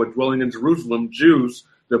 5, and they were dwelling in Jerusalem, Jews,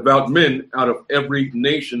 devout men out of every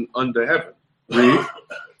nation under heaven. Read.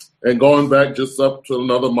 And going back just up to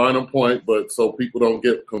another minor point, but so people don't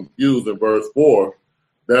get confused in verse 4,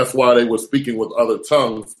 that's why they were speaking with other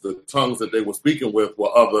tongues. The tongues that they were speaking with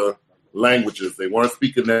were other languages. They weren't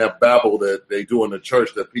speaking that Babel that they do in the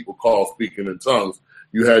church that people call speaking in tongues.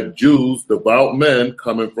 You had Jews, devout men,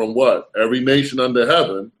 coming from what? Every nation under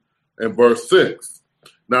heaven, in verse 6.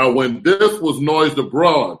 Now, when this was noised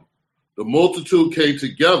abroad, the multitude came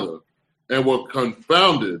together and were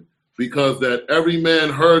confounded, because that every man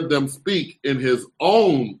heard them speak in his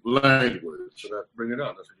own language. So that bring it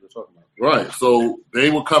out. That's what you're talking about. Right. So they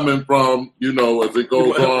were coming from, as it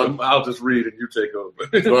goes on. I'll just read and you take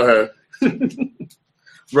over. Go ahead.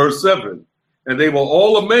 Verse 7. And they were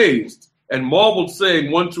all amazed and marveled,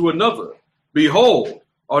 saying one to another, Behold,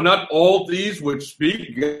 are not all these which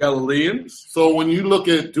speak Galileans? So when you look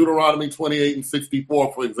at Deuteronomy 28 and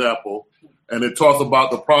 64, for example, and it talks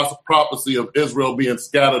about the prophecy of Israel being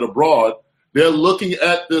scattered abroad, they're looking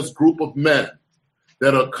at this group of men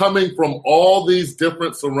that are coming from all these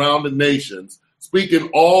different surrounding nations, speaking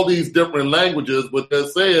all these different languages, but they're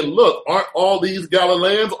saying, look, aren't all these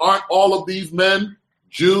Galileans, aren't all of these men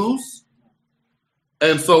Jews?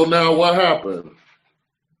 And so now what happened?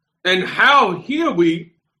 And how hear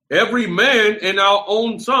we every man in our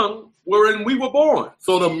own tongue wherein we were born?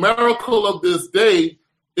 So the miracle of this day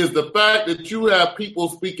is the fact that you have people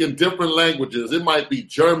speaking different languages. It might be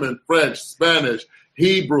German, French, Spanish,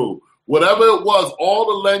 Hebrew, whatever it was, all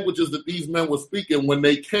the languages that these men were speaking, when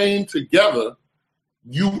they came together,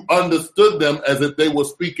 you understood them as if they were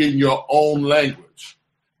speaking your own language.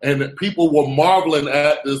 And people were marveling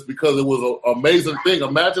at this because it was an amazing thing.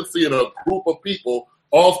 Imagine seeing a group of people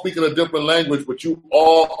all speaking a different language, but you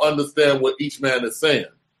all understand what each man is saying.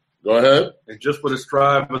 Go ahead. And just for the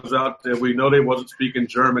scribes out there, we know they wasn't speaking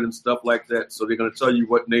German and stuff like that, so they're going to tell you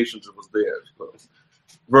what nations it was there. So,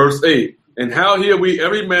 verse 8, and how hear we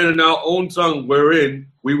every man in our own tongue wherein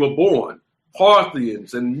we were born,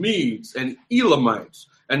 Parthians and Medes and Elamites,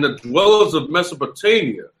 and the dwellers of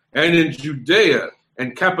Mesopotamia, and in Judea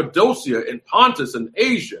and Cappadocia and Pontus and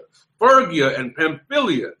Asia, Phrygia and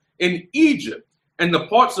Pamphylia, in Egypt, and the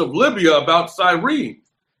parts of Libya about Cyrene,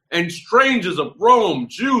 and strangers of Rome,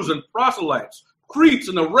 Jews and proselytes, Cretes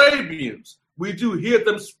and Arabians, we do hear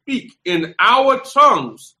them speak in our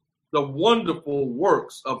tongues the wonderful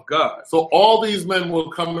works of God. So all these men were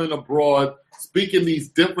coming abroad, speaking these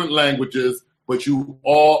different languages, but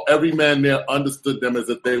every man there understood them as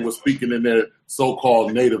if they were speaking in their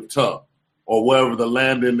so-called native tongue, or wherever the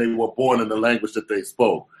land in they were born in the language that they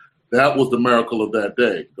spoke. That was the miracle of that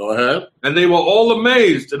day. Go ahead. And they were all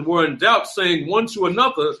amazed and were in doubt, saying one to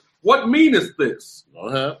another, What meaneth this? Go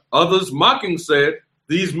ahead. Others mocking said,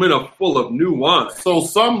 These men are full of new wine. So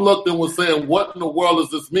some looked and were saying, what in the world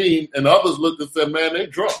does this mean? And others looked and said, man, they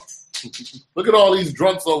drunk. Look at all these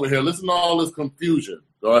drunks over here. Listen to all this confusion.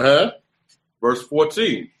 Go ahead. Verse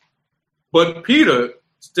 14. But Peter,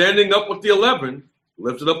 standing up with the 11,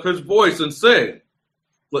 lifted up his voice and said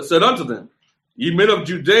unto them, Ye men of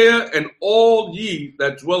Judea, and all ye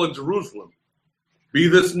that dwell in Jerusalem, be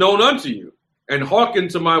this known unto you, and hearken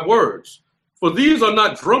to my words. For these are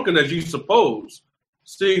not drunken as ye suppose,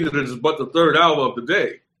 seeing that it is but the third hour of the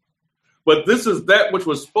day. But this is that which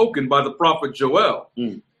was spoken by the prophet Joel.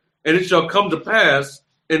 And it shall come to pass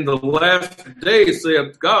in the last days,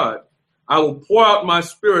 saith God, I will pour out my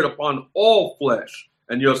spirit upon all flesh,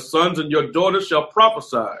 and your sons and your daughters shall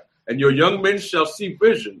prophesy, and your young men shall see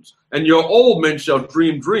visions, and your old men shall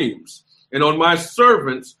dream dreams. And on my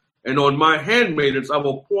servants and on my handmaidens I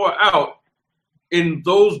will pour out in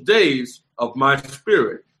those days of my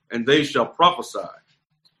spirit, and they shall prophesy.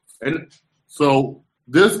 And so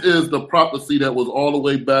this is the prophecy that was all the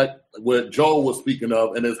way back where Joel was speaking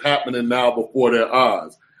of, and it's happening now before their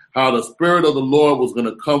eyes. How the Spirit of the Lord was going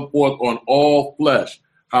to come forth on all flesh.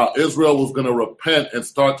 How Israel was going to repent and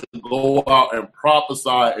start to go out and prophesy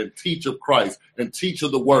and teach of Christ and teach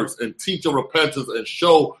of the works and teach of repentance and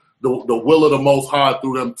show the will of the Most High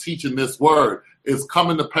through them teaching this word. It's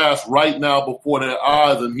coming to pass right now before their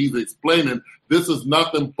eyes, and he's explaining this is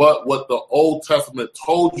nothing but what the Old Testament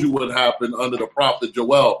told you would happen under the prophet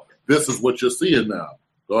Joel. This is what you're seeing now.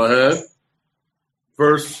 Go ahead.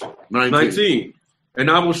 Verse 19. And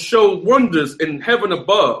I will show wonders in heaven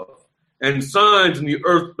above, and signs in the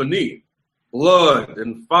earth beneath, blood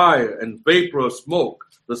and fire and vapor of smoke.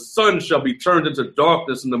 The sun shall be turned into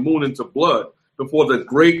darkness and the moon into blood before the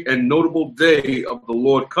great and notable day of the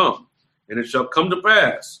Lord come. And it shall come to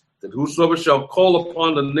pass that whosoever shall call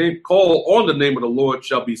on the name of the Lord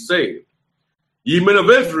shall be saved. Ye men of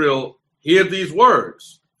Israel, hear these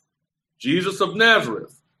words. Jesus of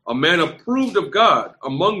Nazareth, a man approved of God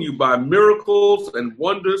among you by miracles and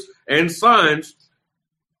wonders and signs,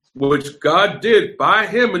 which God did by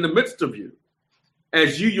him in the midst of you,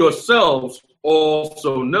 as you yourselves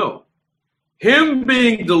also know. Him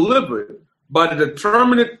being delivered by the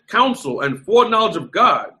determinate counsel and foreknowledge of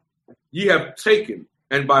God, ye have taken,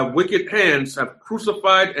 and by wicked hands have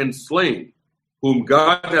crucified and slain, whom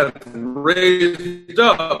God hath raised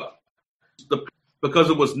up,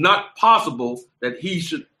 because it was not possible that he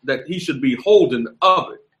should be holden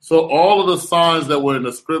of it. So all of the signs that were in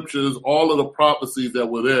the scriptures, all of the prophecies that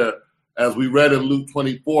were there, as we read in Luke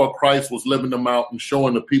 24, Christ was living them out and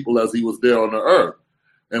showing the people as he was there on the earth.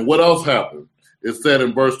 And what else happened? It said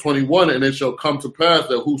in verse 21, and it shall come to pass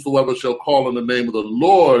that whosoever shall call on the name of the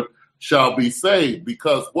Lord shall be saved.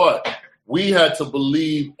 Because what? We had to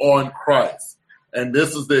believe on Christ. And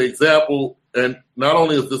this is the example. And not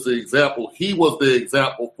only is this the example, he was the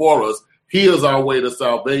example for us. He is our way to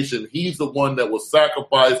salvation. He's the one that was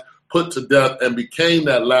sacrificed, put to death, and became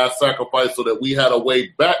that last sacrifice so that we had a way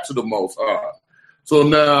back to the Most High. So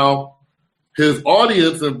now his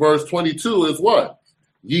audience in verse 22 is what?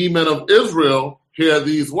 Ye men of Israel, hear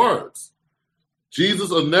these words.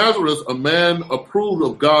 Jesus of Nazareth, a man approved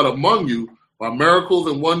of God among you by miracles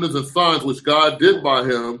and wonders and signs which God did by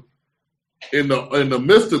him in the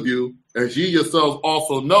midst of you, as ye yourselves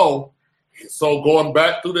also know. So going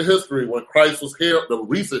back through the history, when Christ was here, the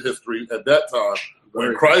recent history at that time,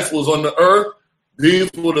 when Christ was on the earth,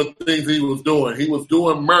 these were the things he was doing. He was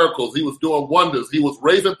doing miracles. He was doing wonders. He was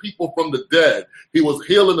raising people from the dead. He was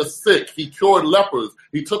healing the sick. He cured lepers.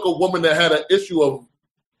 He took a woman that had an issue of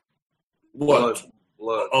blood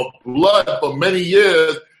for many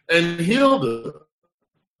years and healed her.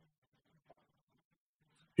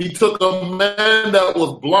 He took a man that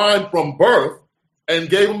was blind from birth and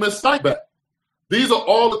gave him his sight back. These are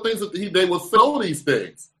all the things that they would know these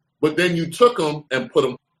things. But then you took them and put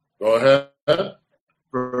them. Go ahead.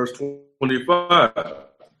 Verse 25.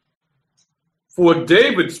 For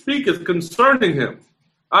David speaketh concerning him.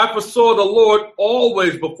 I foresaw the Lord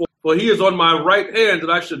always before, for he is on my right hand, that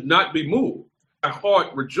I should not be moved. My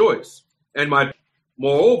heart rejoice, and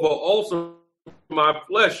moreover also my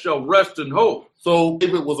flesh shall rest in hope. So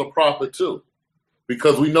David was a prophet too,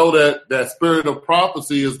 because we know that spirit of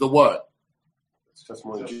prophecy is the what? It's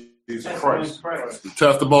testimony of Jesus Christ. The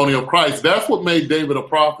testimony of Christ. That's what made David a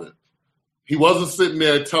prophet. He wasn't sitting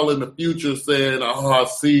there telling the future, saying, "Oh, I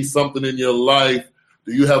see something in your life.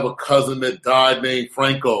 Do you have a cousin that died named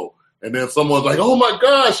Franco?" And then someone's like, "Oh my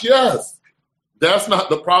gosh, yes." That's not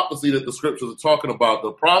the prophecy that the scriptures are talking about.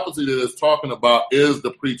 The prophecy that it's talking about is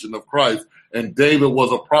the preaching of Christ. And David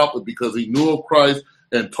was a prophet because he knew of Christ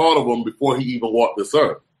and taught of him before he even walked this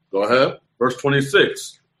earth. Go ahead. Verse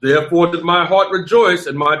 26. Therefore did my heart rejoice,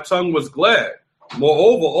 and my tongue was glad.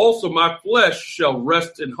 Moreover, also my flesh shall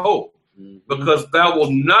rest in hope, because thou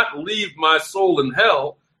wilt not leave my soul in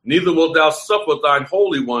hell, neither wilt thou suffer thine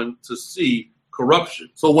Holy One to see corruption.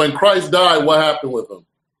 So when Christ died, what happened with him?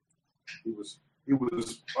 He was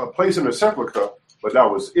placed in a sepulchre, but that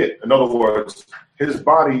was it. In other words, his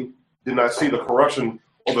body did not see the corruption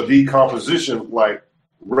or the decomposition like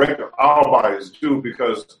our bodies do,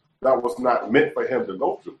 because that was not meant for him to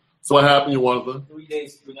go through. So what happened, Jonathan? 3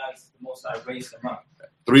 days, 3 nights, the Most High raised him up.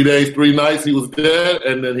 3 days, 3 nights, he was dead,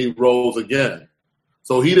 and then he rose again.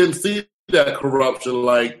 So he didn't see that corruption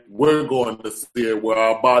like we're going to see it, where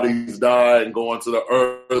our bodies die and go into the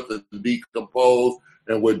earth and decompose,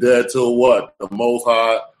 and we're dead till what? The Most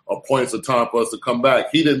High appoints a time for us to come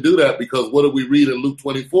back. He didn't do that, because what did we read in Luke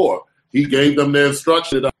 24? He gave them the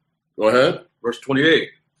instruction. Go ahead. Verse 28.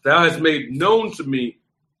 Thou hast made known to me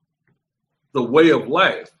the way of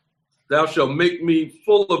life. Thou shalt make me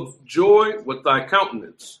full of joy with thy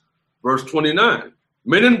countenance. Verse 29.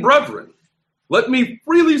 Men and brethren, let me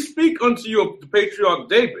freely speak unto you of the patriarch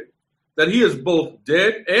David, that he is both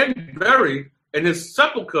dead and buried, and his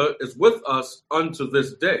sepulchre is with us unto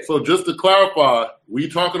this day. So just to clarify, we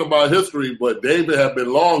talking about history, but David had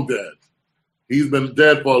been long dead. He's been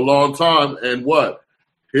dead for a long time, and what?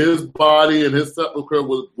 His body and his sepulchre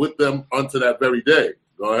was with them unto that very day.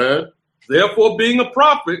 Go ahead. Therefore, being a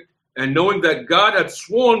prophet, and knowing that God had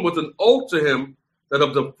sworn with an oath to him that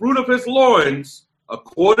of the fruit of his loins,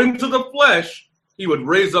 according to the flesh, he would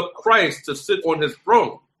raise up Christ to sit on his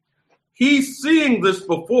throne. He, seeing this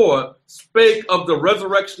before, spake of the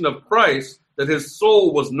resurrection of Christ, that his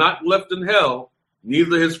soul was not left in hell,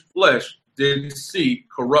 neither his flesh did see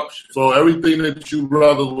corruption. So everything that you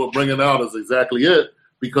brothers were bringing out is exactly it,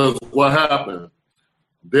 because what happened?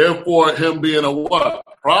 Therefore, him being a what?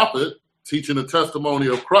 Prophet, teaching the testimony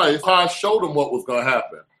of Christ, I showed him what was going to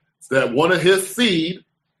happen. It's that one of his seed,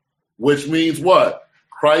 which means what?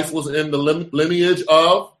 Christ was in the lineage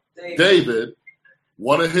of David.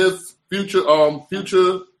 One of his future,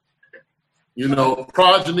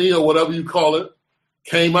 progeny or whatever you call it,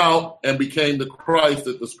 came out and became the Christ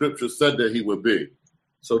that the scripture said that he would be.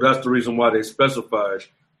 So that's the reason why they specified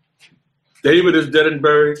David is dead and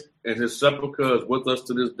buried, and his sepulchre is with us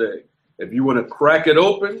to this day. If you want to crack it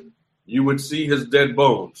open, you would see his dead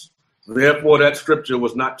bones. Therefore, that scripture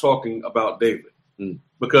was not talking about David.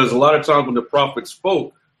 Because a lot of times when the prophets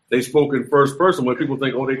spoke, they spoke in first person when people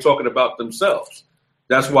think, oh, they're talking about themselves.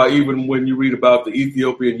 That's why even when you read about the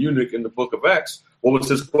Ethiopian eunuch in the book of Acts, what was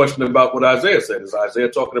his question about what Isaiah said? Is Isaiah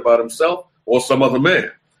talking about himself or some other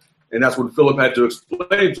man? And that's what Philip had to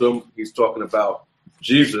explain to him. He's talking about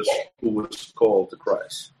Jesus, who was called the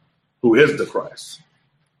Christ, who is the Christ.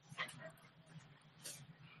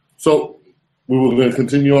 So we were going to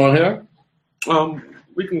continue on here?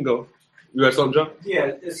 We can go. You got something, John?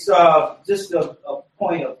 Yeah, it's just a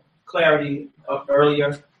point of clarity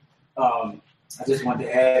earlier. I just wanted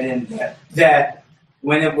to add in that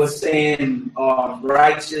when it was saying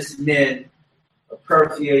righteous men,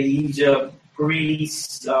 Persia, Egypt,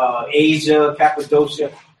 Greece, Asia,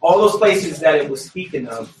 Cappadocia, all those places that it was speaking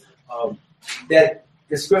of, that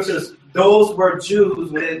the scriptures, those were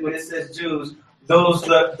Jews. When it says Jews, those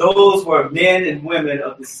were men and women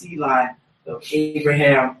of the seed line of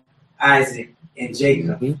Abraham, Isaac, and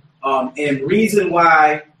Jacob. Mm-hmm. And reason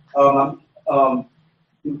why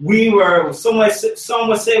we were, some would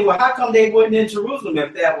say, well, how come they weren't in Jerusalem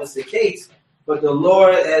if that was the case? But the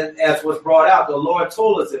Lord, as was brought out, the Lord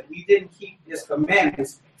told us that we didn't keep his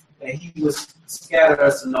commandments, that he would scatter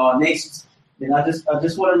us in all nations. And I just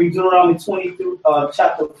want to read Deuteronomy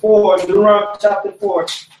chapter 4,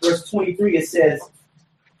 verse 23. It says,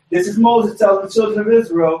 this is Moses telling the children of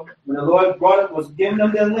Israel, when the Lord was giving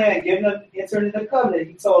them their land, entering into the covenant,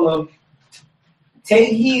 he told them, take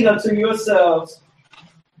heed unto yourselves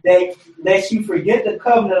that you forget the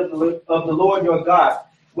covenant of the Lord your God,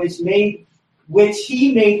 which he made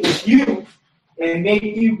with you, and made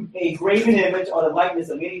you a graven image or the likeness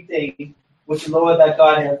of anything which the Lord thy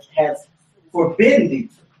God has forbidden thee.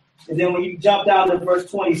 And then when you jump down to verse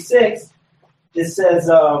 26, it says,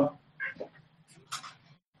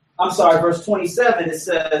 verse 27, it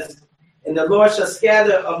says, and the Lord shall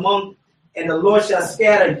scatter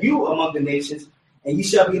you among the nations, and you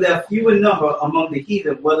shall be left few in number among the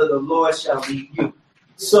heathen, whether the Lord shall lead you.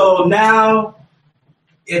 So now,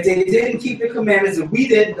 if they didn't keep the commandments, and we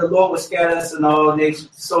didn't, the Lord would scatter us in all nations.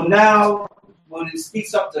 So now, when it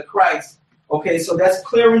speaks up to Christ, okay, so that's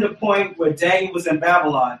clearing the point where Daniel was in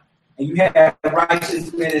Babylon, and you had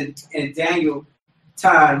righteous men in Daniel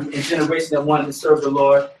time and generation that wanted to serve the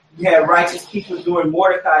Lord. You had righteous people during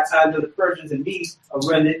Mordecai time, the Persians and Medes of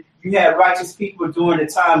remnant. You had righteous people during the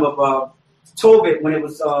time of Tobit when it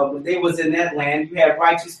was when they was in that land. You had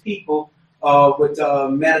righteous people with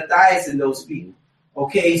Mattathias and those people.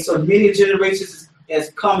 Okay, so many generations has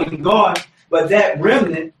come and gone, but that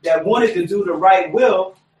remnant that wanted to do the right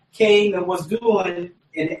will came and was doing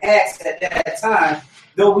in Acts at that time.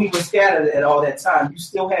 Though we were scattered at all that time, you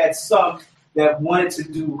still had some that wanted to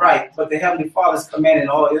do right, but the Heavenly Father's commanded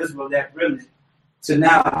all Israel, that remnant, to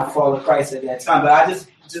now follow Christ at that time. But I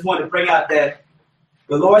just want to bring out that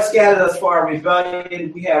the Lord scattered us for our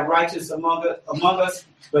rebellion. We have righteous among us,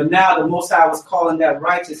 but now the Most High was calling that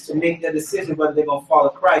righteous to make their decision whether they're going to follow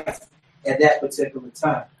Christ at that particular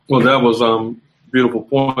time. Well, that was a beautiful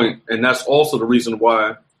point, and that's also the reason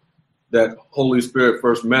why that Holy Spirit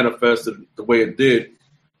first manifested the way it did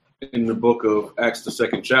in the book of Acts, the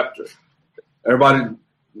 2nd chapter.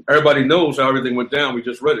 Everybody knows how everything went down. We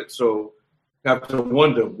just read it. So you have to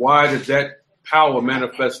wonder, why did that power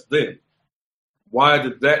manifest then? Why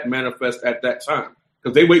did that manifest at that time?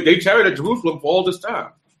 Because they tarried at Jerusalem for all this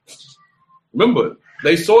time. Remember,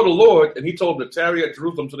 they saw the Lord, and he told them to tarry at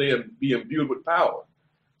Jerusalem so they would be imbued with power.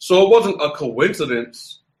 So it wasn't a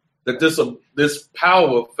coincidence that this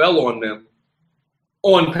power fell on them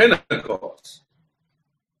on Pentecost.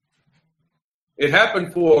 It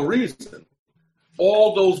happened for a reason.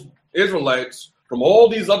 All those Israelites from all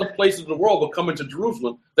these other places of the world were coming to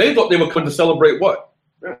Jerusalem. They thought they were coming to celebrate what?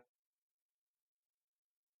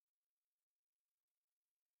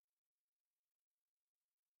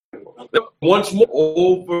 Once more,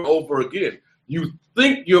 over and over again. You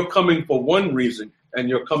think you're coming for one reason, and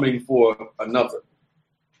you're coming for another.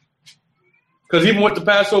 Because even with the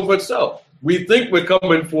Passover itself, we think we're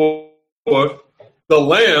coming for the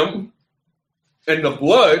lamb and the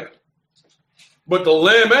blood, but the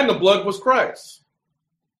lamb and the blood was Christ.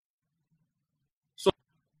 So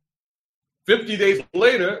 50 days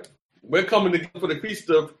later, we're coming together for the feast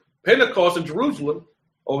of Pentecost in Jerusalem.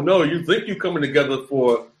 Oh no, you think you're coming together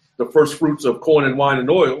for the first fruits of corn and wine and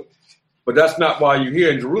oil, but that's not why you're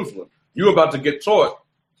here in Jerusalem. You're about to get taught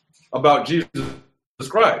about Jesus'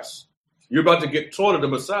 Christ. You're about to get taught of the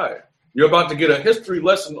Messiah. You're about to get a history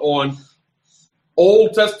lesson on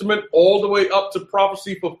Old Testament all the way up to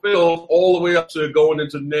prophecy fulfilled, all the way up to going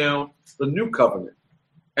into now the new covenant.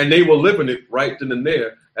 And they were living it right then and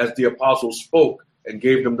there as the apostles spoke and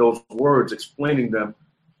gave them those words, explaining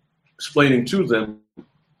to them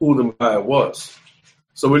who the Messiah was.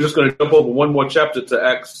 So we're just going to jump over one more chapter to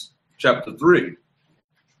Acts chapter 3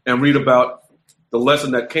 and read about the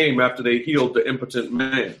lesson that came after they healed the impotent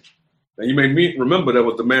man. Now you may remember there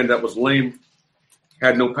was the man that was lame,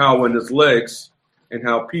 had no power in his legs, and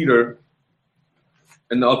how Peter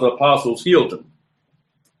and the other apostles healed him.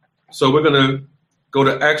 So we're going to go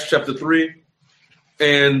to Acts chapter 3.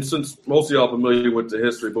 And since most of y'all are familiar with the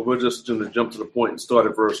history, but we're just going to jump to the point and start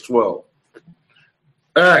at verse 12.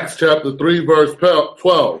 Acts chapter 3, verse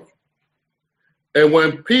 12. And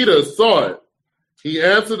when Peter saw it, he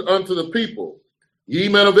answered unto the people, Ye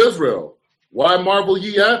men of Israel, why marvel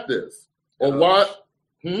ye at this? Or why?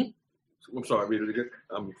 I'm sorry, read it again.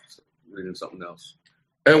 I'm reading something else.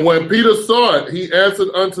 And when Peter saw it, he answered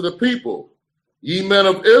unto the people, Ye men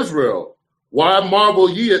of Israel, why marvel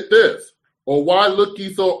ye at this? Or why look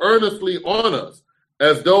ye so earnestly on us,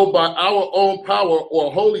 as though by our own power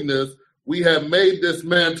or holiness we have made this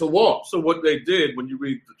man to walk? So what they did, when you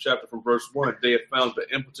read the chapter from verse 1, they had found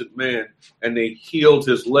the impotent man and they healed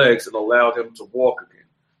his legs and allowed him to walk again.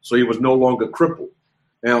 So he was no longer crippled.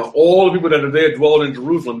 Now, all the people that are there dwelling in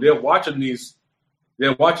Jerusalem, they're watching these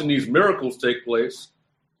miracles take place,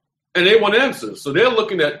 and they want answers. So they're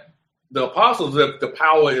looking at the apostles that the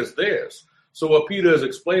power is theirs. So what Peter is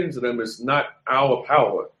explaining to them is not our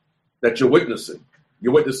power that you're witnessing.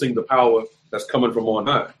 You're witnessing the power that's coming from on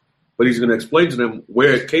high. But he's going to explain to them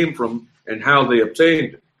where it came from and how they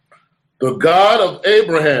obtained it. The God of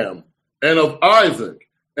Abraham and of Isaac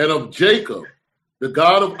and of Jacob, the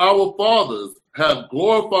God of our fathers, hath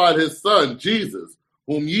glorified his son Jesus,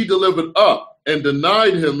 whom ye delivered up and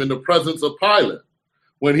denied him in the presence of Pilate,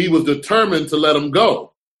 when he was determined to let him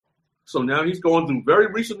go. So now he's going through very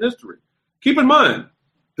recent history. Keep in mind,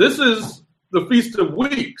 this is the Feast of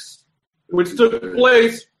Weeks, which took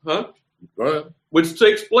place, which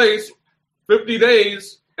takes place 50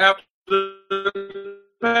 days after the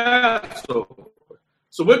Passover.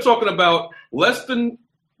 So we're talking about less than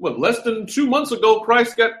 2 months ago,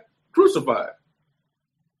 Christ got crucified.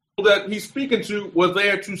 That he's speaking to were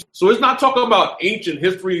there to. So it's not talking about ancient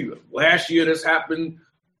history. Last year this happened.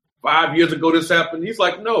 5 years ago this happened. He's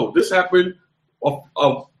like, no, this happened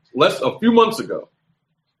a few months ago,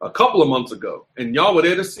 a couple of months ago, and y'all were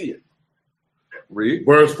there to see it. Read.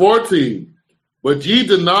 Verse 14. But ye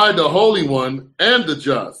denied the Holy One and the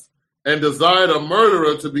just, and desired a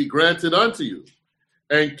murderer to be granted unto you,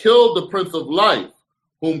 and killed the Prince of Life,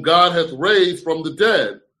 whom God hath raised from the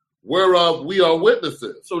dead, whereof we are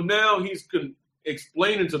witnesses. So now he's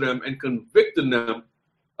explaining to them and convicting them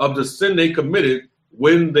of the sin they committed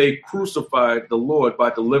when they crucified the Lord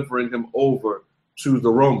by delivering him over to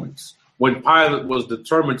the Romans, when Pilate was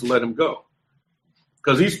determined to let him go.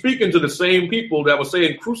 Because he's speaking to the same people that were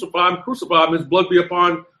saying, crucify him, his blood be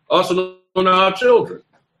upon us and on our children.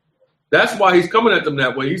 That's why he's coming at them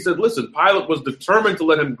that way. He said, listen, Pilate was determined to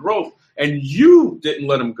let him go, and you didn't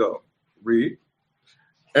let him go. Read.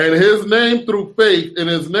 And his name, through faith in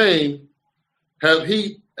his name,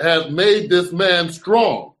 have made this man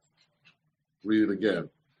strong. Read it again.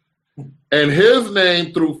 And his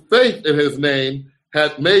name, through faith in his name,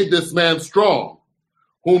 hath made this man strong,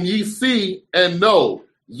 whom ye see and know.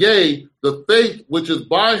 Yea, the faith which is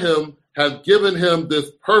by him hath given him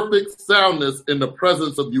this perfect soundness in the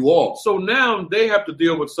presence of you all. So now they have to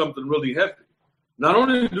deal with something really heavy. Not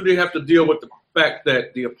only do they have to deal with the fact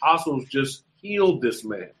that the apostles just healed this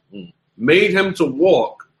man, made him to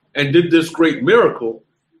walk, and did this great miracle,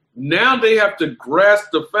 now they have to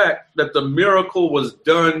grasp the fact that the miracle was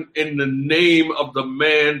done in the name of the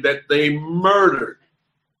man that they murdered.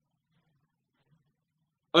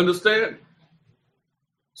 Understand?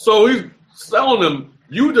 So he's telling them,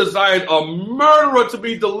 you desired a murderer to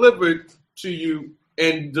be delivered to you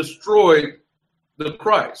and destroyed the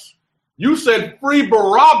Christ. You said, free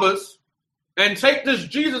Barabbas and take this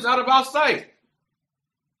Jesus out of our sight.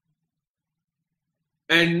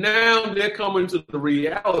 And now they're coming to the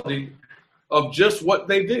reality of just what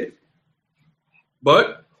they did.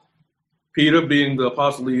 But Peter, being the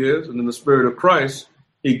apostle he is, and in the Spirit of Christ,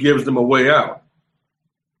 he gives them a way out.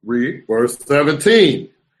 Read. Verse 17.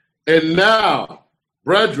 And now,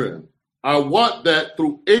 brethren, I want that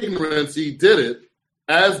through ignorance ye did it,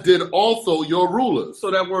 as did also your rulers.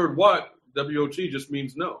 So that word what, W-O-T, just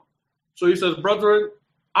means no. So he says, brethren,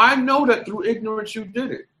 I know that through ignorance you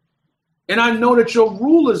did it. And I know that your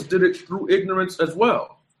rulers did it through ignorance as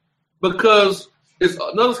well. Because it's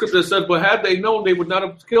another scripture that says, but had they known, they would not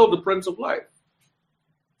have killed the Prince of Life.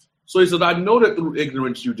 So he said, I know that through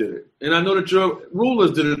ignorance you did it. And I know that your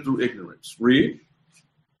rulers did it through ignorance. Read.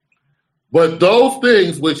 But those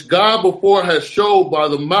things which God before has showed by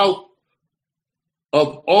the mouth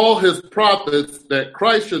of all his prophets that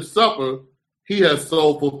Christ should suffer, he has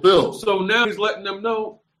so fulfilled. So now he's letting them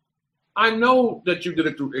know, I know that you did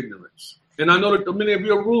it through ignorance. And I know that many of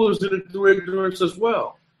your rulers did it through ignorance as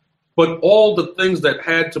well. But all the things that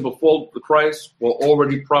had to befall the Christ were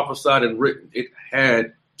already prophesied and written. It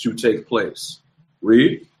had to take place.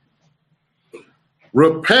 Read.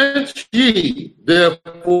 Repent ye,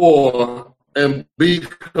 therefore, and be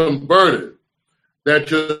converted, that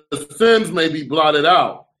your sins may be blotted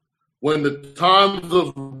out, when the times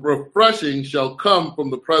of refreshing shall come from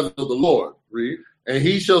the presence of the Lord. Read. And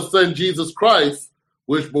he shall send Jesus Christ,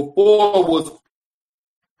 which before was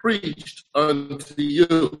preached unto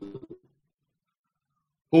you,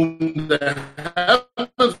 whom the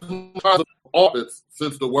heavens of office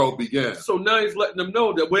since the world began. So now he's letting them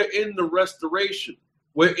know that we're in the restoration.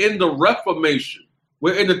 We're in the reformation.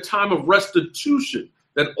 We're in the time of restitution,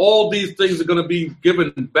 that all these things are going to be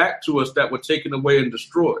given back to us that were taken away and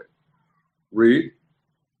destroyed. Read.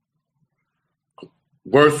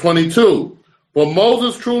 Verse 22. For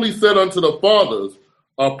Moses truly said unto the fathers,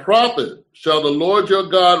 a prophet shall the Lord your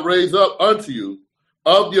God raise up unto you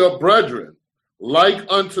of your brethren, like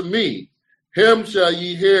unto me. Him shall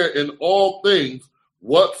ye hear in all things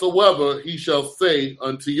whatsoever he shall say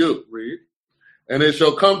unto you. Read. And it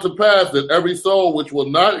shall come to pass that every soul which will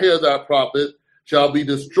not hear that prophet shall be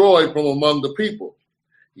destroyed from among the people.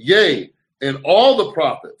 Yea, and all the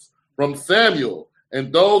prophets from Samuel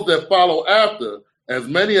and those that follow after, as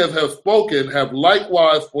many as have spoken, have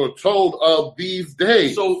likewise foretold of these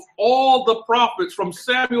days. So all the prophets from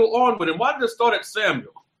Samuel onward. And why did it start at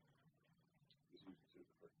Samuel?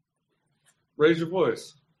 Raise your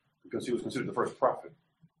voice. Because he was considered the first prophet.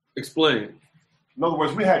 Explain. In other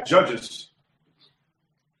words, we had judges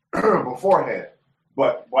beforehand.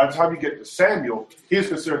 But by the time you get to Samuel, he is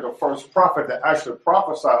considered the first prophet that actually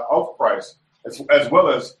prophesied of Christ, as well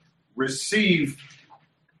as receive,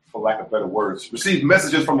 for lack of better words, receive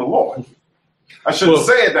messages from the Lord. I shouldn't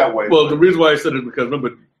say it that way. Well, the reason why I said it is because,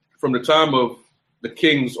 remember, from the time of the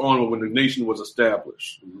kings onward, when the nation was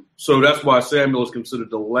established. Mm-hmm. So that's why Samuel is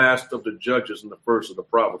considered the last of the judges and the first of the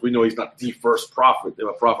prophets. We know he's not the first prophet. There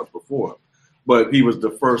were prophets before him. But he was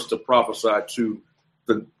the first to prophesy to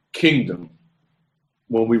the kingdom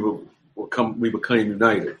when we became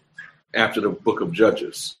united after the book of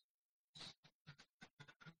Judges.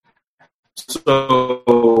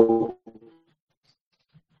 So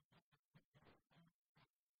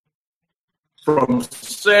from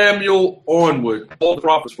Samuel onward, all the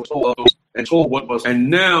prophets were told of and told what was, and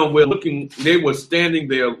now we're looking, they were standing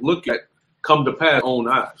there looking at come to pass own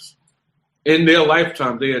eyes. In their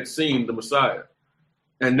lifetime, they had seen the Messiah.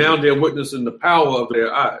 And now they're witnessing the power of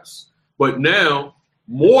their eyes. But now,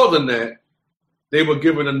 more than that, they were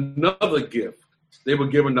given another gift. They were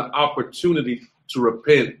given the opportunity to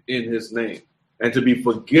repent in his name and to be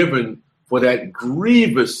forgiven for that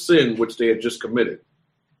grievous sin which they had just committed.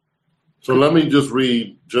 So let me just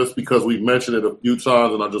read, just because we've mentioned it a few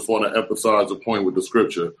times, and I just want to emphasize the point with the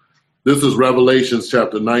scripture. This is Revelations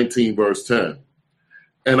chapter 19, verse 10.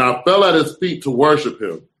 And I fell at his feet to worship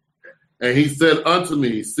him. And he said unto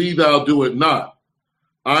me, see thou do it not.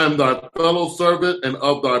 I am thy fellow servant and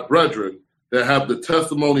of thy brethren that have the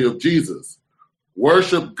testimony of Jesus.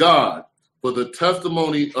 Worship God, for the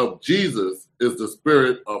testimony of Jesus is the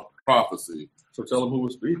spirit of prophecy. So tell him who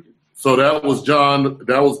was speaking. So that was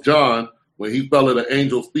John when he fell at an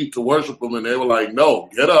angel's feet to worship him, and they were like, no,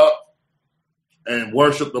 get up and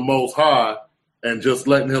worship the Most High, and just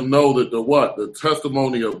letting him know that the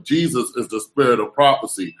testimony of Jesus is the spirit of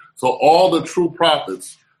prophecy. So all the true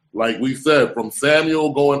prophets, like we said, from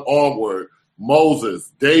Samuel going onward,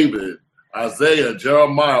 Moses, David, Isaiah,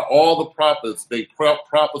 Jeremiah, all the prophets, they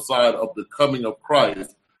prophesied of the coming of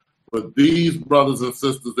Christ. But these brothers and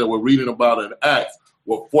sisters that we're reading about in Acts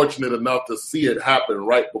were fortunate enough to see it happen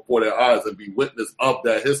right before their eyes and be witness of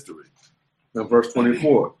that history. Now, verse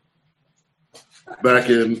 24. Back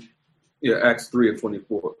in Acts 3 and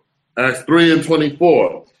 24. Acts 3 and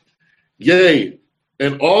 24. Yea,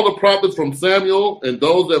 and all the prophets from Samuel and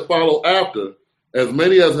those that follow after, as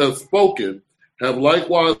many as have spoken, have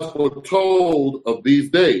likewise foretold of these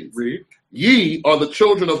days. Read. Ye are the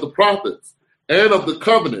children of the prophets and of the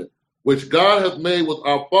covenant, which God hath made with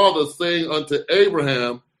our fathers, saying unto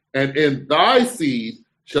Abraham, and in thy seed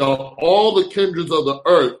shall all the kindreds of the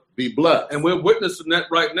earth be blessed. And we're witnessing that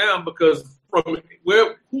right now because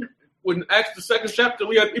when Acts the 2nd chapter,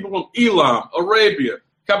 we had people from Elam, Arabia,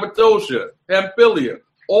 Cappadocia, Pamphylia,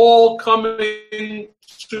 all coming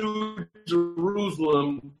to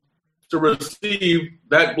Jerusalem to receive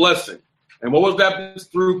that blessing. And what was that?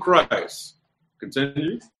 Through Christ.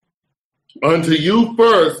 Continue. Unto you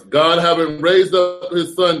first, God, having raised up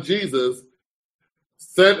his son Jesus,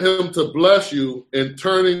 sent him to bless you in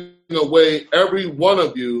turning away every one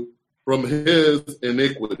of you from his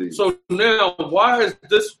iniquity. So now, why is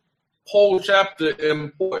this whole chapter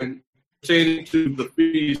important pertaining to the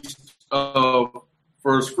feast of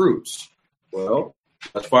first fruits? Well,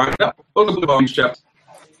 let's find out. Look at the book of these chapters.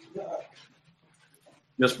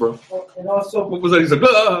 Yes, bro. And also, What was that? He said,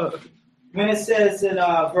 when it says in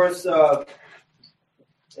verse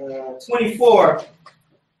 24,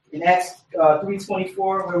 in Acts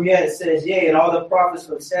 3:24, where we at, it says, yea, and all the prophets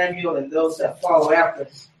from Samuel and those that follow after,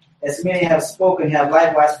 as many have spoken, have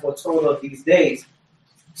likewise foretold of these days.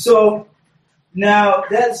 So now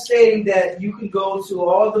that's stating that you can go to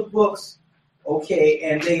all the books, okay,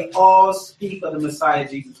 and they all speak of the Messiah,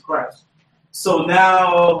 Jesus Christ. So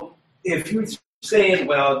now, if you're saying,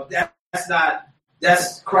 well,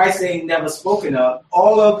 that's Christ ain't never spoken of,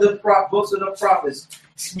 all of the books of the prophets,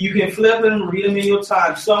 you can flip them, read them in your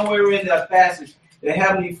time. Somewhere in that passage, the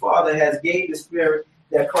Heavenly Father has gave the Spirit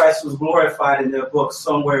that Christ was glorified in their books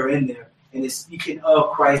somewhere in there. And it's speaking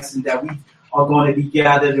of Christ and that we are going to be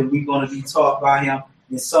gathered and we're going to be taught by him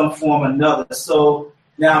in some form or another. So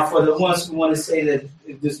now for the ones who want to say that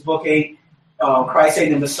if this book ain't, Christ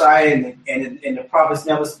ain't the Messiah and the prophets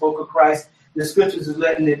never spoke of Christ, the scriptures is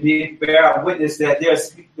letting it bear out witness that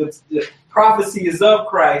the prophecy is of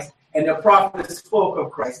Christ and the prophets spoke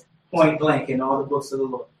of Christ point blank in all the books of the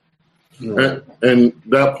Lord. And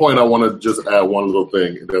that point, I want to just add one little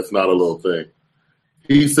thing. That's not a little thing.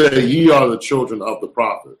 He said, ye are the children of the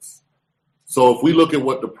prophets. So if we look at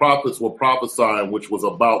what the prophets were prophesying, which was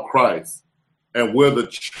about Christ, and we're the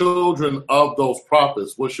children of those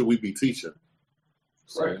prophets, what should we be teaching?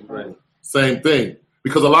 right. Same thing.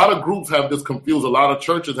 Because a lot of groups have this confused. A lot of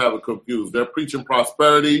churches have it confused. They're preaching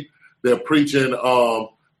prosperity. They're preaching,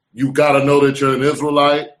 you got to know that you're an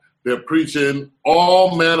Israelite. They're preaching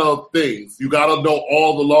all manner of things. You got to know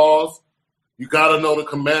all the laws. You got to know the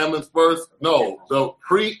commandments first. No, the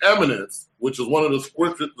preeminence, which is one of the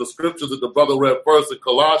scriptures that the brother read first in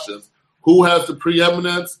Colossians. Who has the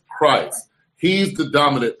preeminence? Christ. He's the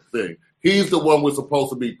dominant thing. He's the one we're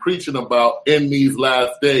supposed to be preaching about in these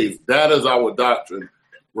last days. That is our doctrine.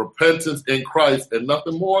 Repentance in Christ and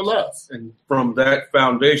nothing more or less. And from that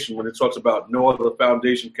foundation, when it talks about no other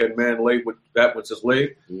foundation can man lay with that which is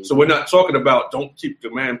laid. Mm-hmm. So we're not talking about don't keep the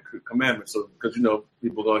commandments because,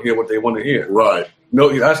 people are going to hear what they want to hear. Right.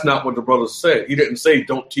 No, that's not what the brother said. He didn't say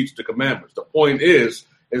don't teach the commandments. The point is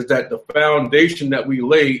that the foundation that we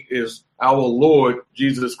lay is our Lord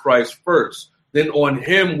Jesus Christ first. Then on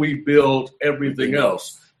him we build everything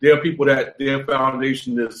else. There are people that their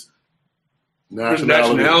foundation is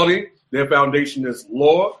nationality. Their foundation is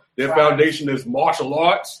law. Their foundation is martial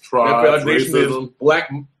arts. Their foundation is black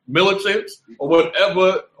militants or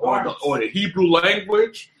whatever, or the Hebrew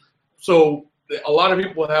language. So a lot of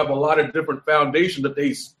people have a lot of different foundations that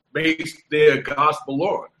they base their gospel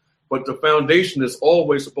on. But the foundation is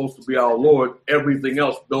always supposed to be our Lord. Everything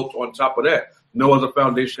else built on top of that. No other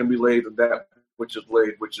foundation can be laid than that which is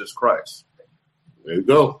laid, which is Christ. There you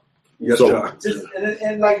go. Yes, so, John.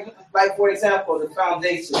 And like for example, the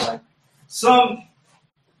foundation, like some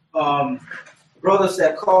brothers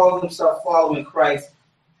that call themselves following Christ,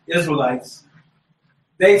 Israelites,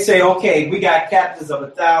 they say, okay, we got captains of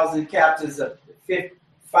 1,000, captains of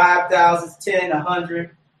 5,000, 10, 100.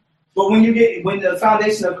 But when the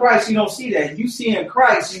foundation of Christ, you don't see that. You see in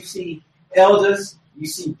Christ, you see elders, you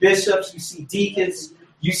see bishops, you see deacons,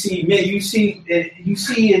 you see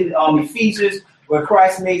in Ephesians where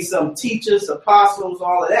Christ made some teachers, apostles,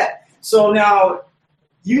 all of that. So now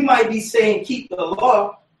you might be saying keep the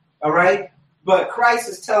law, all right? But Christ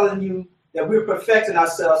is telling you that we're perfecting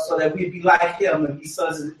ourselves so that we'd be like him and be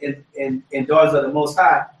sons and daughters of the Most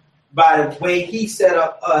High by the way he set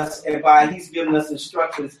up us and by he's given us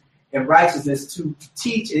instructions and righteousness to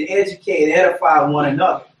teach and educate and edify one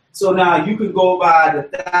another. So now you can go by the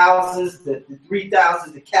thousands, the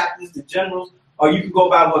 3,000, the captains, the generals, or you can go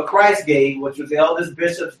by what Christ gave, which was the elders,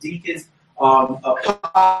 bishops, deacons,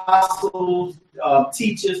 apostles,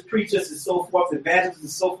 teachers, preachers, and so forth, evangelists, and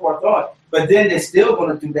so forth on. But then they're still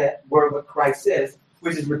going to do that word what Christ says,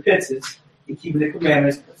 which is repentance and keeping the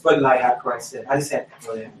commandments, but like how Christ said. I just had to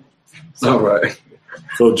throw that in. All right.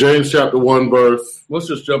 So James chapter 1 verse. Let's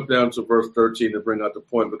just jump down to verse 13 to bring out the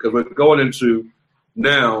point, because we're going into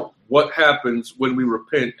now what happens when we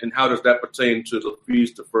repent and how does that pertain to the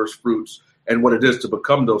feast of first fruits and what it is to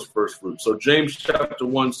become those first fruits. So James chapter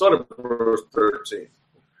 1, start at verse 13.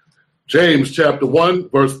 James chapter 1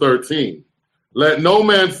 verse 13. Let no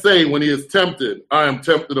man say when he is tempted, I am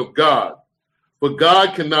tempted of God. For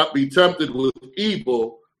God cannot be tempted with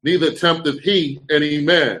evil, neither tempteth he any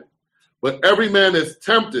man. But every man is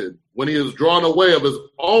tempted when he is drawn away of his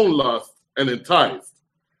own lust and enticed.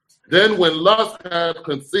 Then when lust hath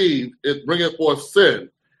conceived, it bringeth forth sin.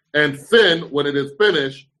 And sin, when it is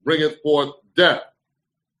finished, bringeth forth death.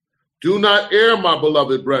 Do not err, my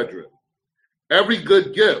beloved brethren. Every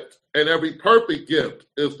good gift and every perfect gift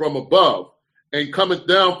is from above, and cometh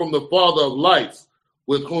down from the Father of lights,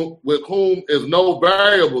 with whom is no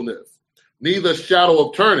variableness, neither shadow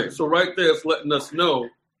of turning. So right there it's letting us know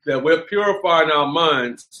that we're purifying our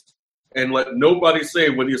minds, and let nobody say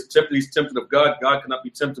when he's tempted of God. God cannot be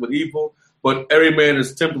tempted with evil, but every man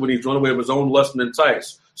is tempted when he's drawn away of his own lust and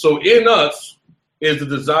enticed. So in us is the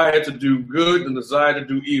desire to do good and the desire to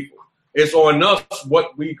do evil. It's on us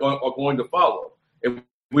what we are going to follow. If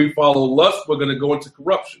we follow lust, we're going to go into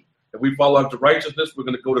corruption. If we follow after righteousness, we're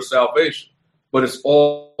going to go to salvation. But it's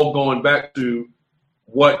all going back to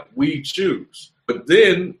what we choose. But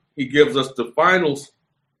then he gives us the final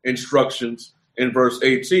instructions in verse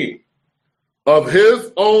 18. Of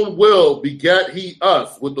his own will begat he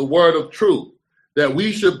us with the word of truth, that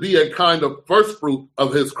we should be a kind of first fruit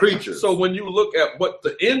of his creatures. So when you look at what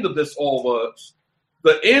the end of this all was,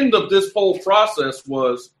 the end of this whole process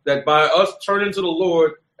was that by us turning to the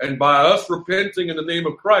Lord and by us repenting in the name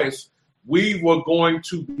of Christ, we were going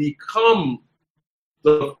to become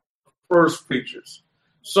the first creatures.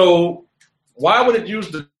 So why would it use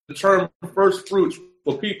the term first fruits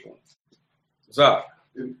for people? Zach?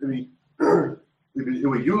 It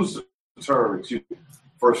would use the term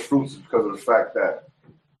first fruits because of the fact that,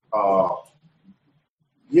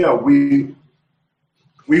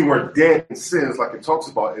 we were dead in sins, like it talks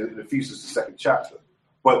about in Ephesians, the 2nd chapter.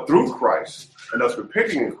 But through Christ and us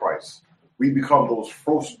repenting in Christ, we become those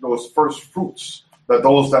first fruits, that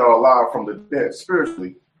those that are alive from the dead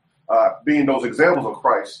spiritually, being those examples of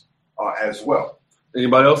Christ as well.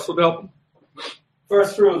 Anybody else would help?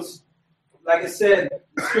 First fruits, like I said,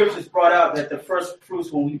 the scriptures brought out that the first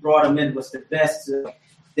fruits when we brought them in was the best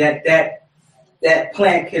that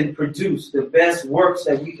plant can produce, the best works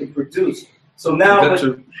that we can produce. So now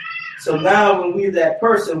when we're that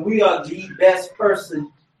person, we are the best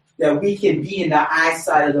person that we can be in the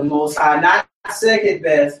eyesight of the Most High. Not second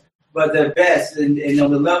best, but the best. And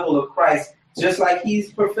on the level of Christ, just like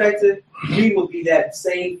he's perfected, we will be that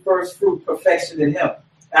same first fruit perfection in him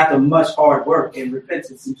after much hard work and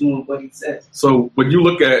repentance and doing what he says. So when you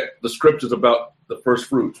look at the scriptures about the first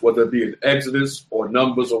fruits, whether it be in Exodus or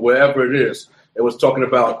Numbers or wherever it is, it was talking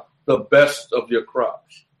about the best of your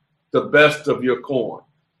crops, the best of your corn,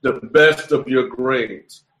 the best of your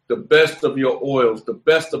grains, the best of your oils, the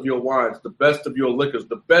best of your wines, the best of your liquors,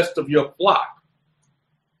 the best of your flock.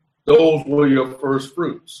 Those were your first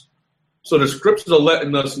fruits. So the scriptures are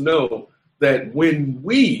letting us know that when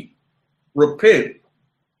we repent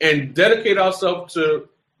and dedicate ourselves to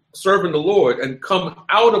serving the Lord and come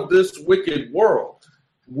out of this wicked world,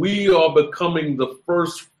 we are becoming the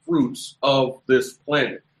first fruits of this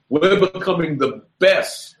planet. We're becoming the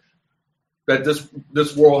best that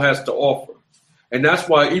this world has to offer. And that's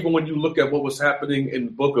why even when you look at what was happening in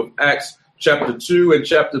the book of Acts chapter 2 and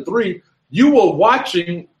chapter 3, you were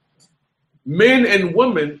watching men and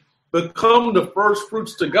women become the first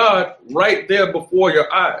fruits to God right there before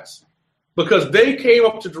your eyes. Because they came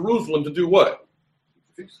up to Jerusalem to do what?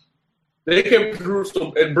 They came to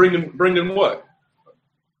Jerusalem and bring in what?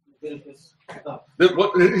 Leviticus stuff.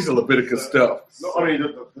 These are Leviticus stuff. No, I mean,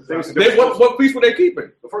 the things. What feast were they keeping?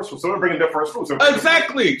 The first fruits. So they're bringing their first fruits.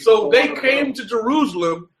 Exactly. So they came to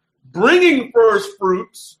Jerusalem bringing first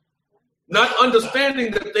fruits, not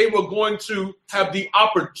understanding that they were going to have the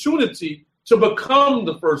opportunity to become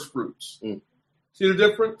the first fruits. See the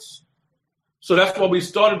difference? So that's why we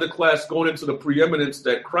started the class going into the preeminence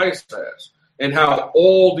that Christ has and how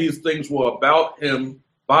all these things were about him,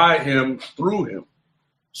 by him, through him.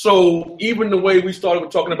 So even the way we started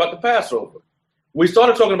talking about the Passover, we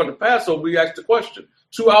started talking about the Passover, we asked the question.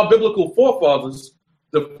 To our biblical forefathers,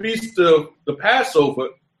 the feast of the Passover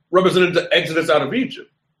represented the exodus out of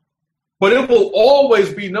Egypt. But it will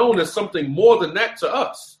always be known as something more than that to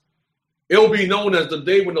us. It will be known as the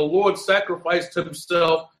day when the Lord sacrificed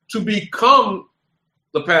himself to become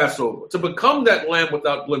the Passover, to become that lamb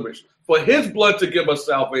without blemish, for his blood to give us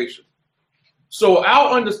salvation. So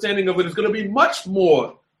our understanding of it is going to be much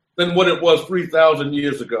more than what it was 3,000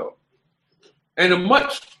 years ago. And a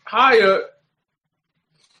much higher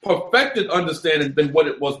perfected understanding than what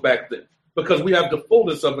it was back then, because we have the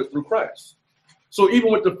fullness of it through Christ. So even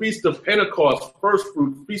with the Feast of Pentecost, First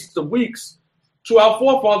Fruit, Feast of Weeks, to our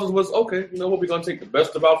forefathers was, okay, you know what, we're going to take the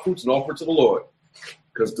best of our fruits and offer it to the Lord,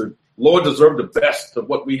 because the Lord deserved the best of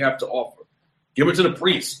what we have to offer. Give it to the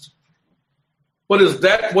priest. But is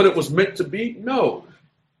that what it was meant to be? No.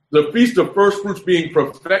 The Feast of First Fruits being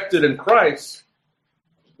perfected in Christ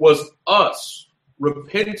was us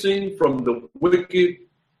repenting from the wicked,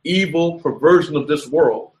 evil perversion of this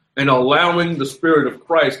world and allowing the Spirit of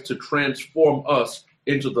Christ to transform us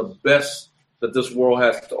into the best that this world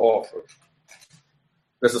has to offer.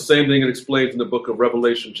 That's the same thing it explains in the book of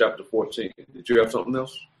Revelation, chapter 14. Did you have something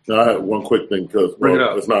else? No, I had one quick thing, because Bring it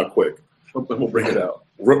out. It's not quick. We'll bring it out.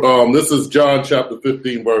 This is John chapter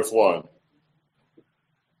 15, verse 1.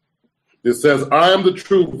 It says, I am the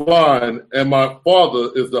true vine, and my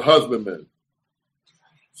Father is the husbandman.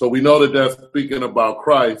 So we know that that's speaking about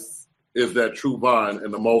Christ is that true vine,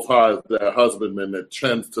 and the Most High is that husbandman that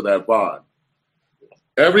tends to that vine.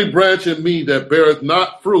 Every branch in me that beareth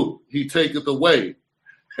not fruit, he taketh away.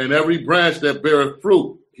 And every branch that beareth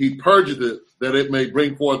fruit, he purgeth it, that it may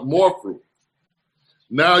bring forth more fruit.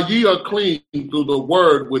 Now ye are clean through the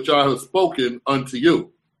word which I have spoken unto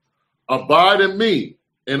you. Abide in me,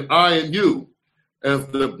 and I in you. As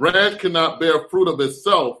the branch cannot bear fruit of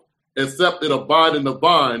itself, except it abide in the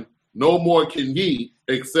vine, no more can ye,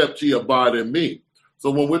 except ye abide in me.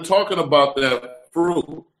 So when we're talking about that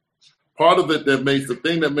fruit, part of it that makes the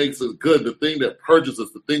thing that makes us good, the thing that purges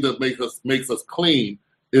us, the thing that makes us clean,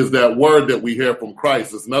 is that word that we hear from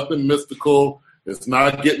Christ. It's nothing mystical. It's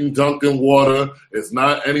not getting dunked in water. It's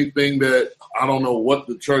not anything that, I don't know what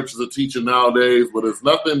the churches are teaching nowadays, but it's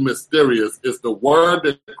nothing mysterious. It's the word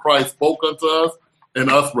that Christ spoke unto us and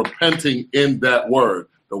us repenting in that word.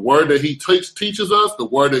 The word that he teaches us, the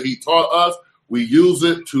word that he taught us, we use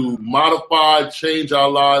it to modify, change our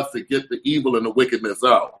lives to get the evil and the wickedness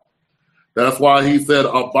out. That's why he said,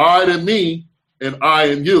 abide in me and I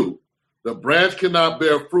in you. The branch cannot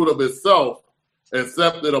bear fruit of itself,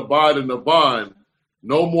 except it abide in the vine.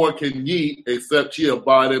 No more can ye, except ye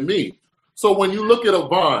abide in me. So when you look at a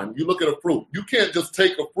vine, you look at a fruit. You can't just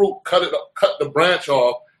take a fruit, cut the branch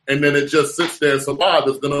off, and then it just sits there and survive.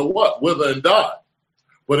 It's going to what? Wither and die.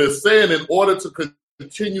 But it's saying in order to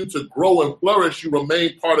continue to grow and flourish, you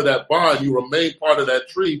remain part of that vine, you remain part of that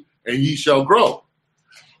tree, and ye shall grow.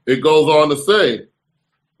 It goes on to say,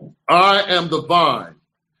 I am the vine,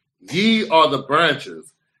 ye are the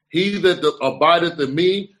branches. He that abideth in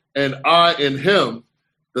me, and I in him,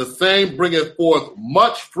 the same bringeth forth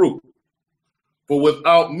much fruit. For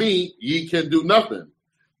without me ye can do nothing.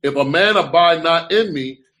 If a man abide not in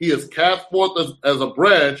me, he is cast forth as a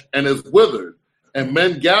branch and is withered. And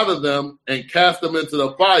men gather them and cast them into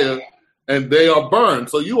the fire, and they are burned.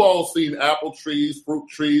 So you all seen apple trees, fruit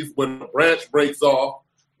trees, when the branch breaks off,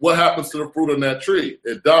 what happens to the fruit on that tree?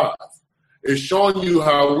 It dies. It's showing you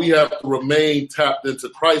how we have to remain tapped into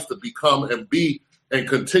Christ to become and be and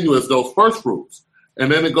continue as those first fruits.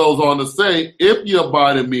 And then it goes on to say, if ye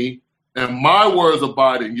abide in me, and my words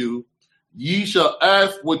abide in you, ye shall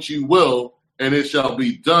ask what ye will, and it shall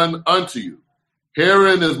be done unto you.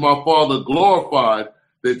 Herein is my Father glorified,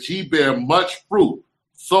 that ye bear much fruit,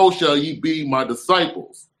 so shall ye be my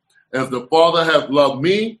disciples. As the Father hath loved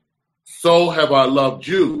me, so have I loved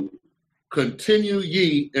you. Continue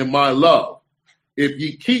ye in my love. If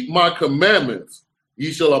ye keep my commandments,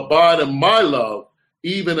 ye shall abide in my love,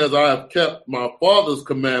 even as I have kept my Father's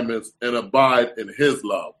commandments and abide in his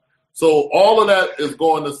love. So all of that is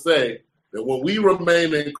going to say that when we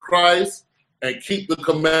remain in Christ and keep the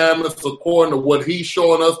commandments according to what he's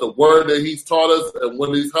showing us, the word that he's taught us, and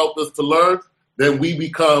what he's helped us to learn, then we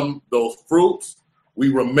become those fruits. We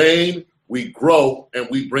remain, we grow, and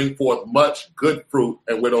we bring forth much good fruit.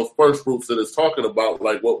 And we're those first fruits that it's talking about,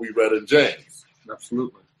 like what we read in James.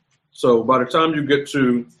 Absolutely. So by the time you get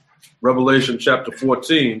to Revelation chapter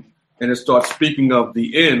 14, and it starts speaking of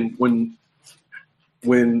the end, when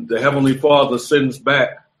the Heavenly Father sends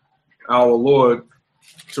back our Lord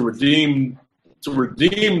to redeem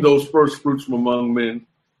those first fruits from among men,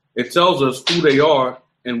 it tells us who they are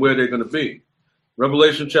and where they're going to be.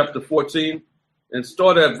 Revelation chapter 14, and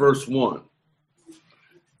start at verse 1.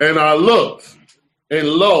 And I looked, and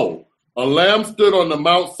lo, a lamb stood on the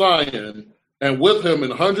Mount Zion, and with him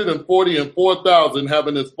 144,000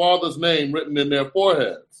 having his Father's name written in their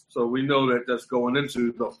foreheads. So we know that that's going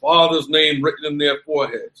into the Father's name written in their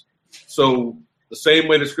foreheads. So The same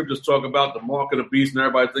way the scriptures talk about the mark of the beast, and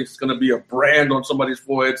everybody thinks it's going to be a brand on somebody's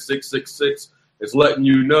forehead, 666. It's letting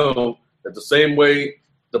you know that the same way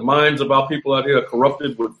the minds of our people out here are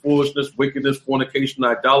corrupted with foolishness, wickedness, fornication,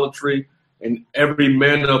 idolatry, and every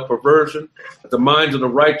manner of perversion, that the minds of the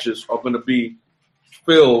righteous are going to be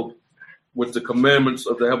filled with the commandments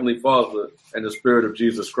of the Heavenly Father and the Spirit of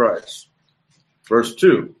Jesus Christ. Verse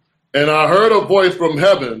 2. And I heard a voice from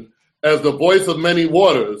heaven as the voice of many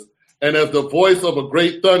waters, and as the voice of a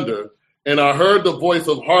great thunder. And I heard the voice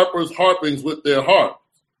of harpers harping with their harps.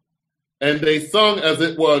 And they sung as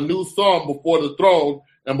it were a new song before the throne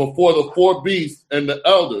and before the four beasts and the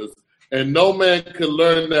elders. And no man could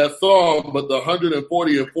learn that song but the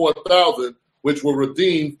 144,000 which were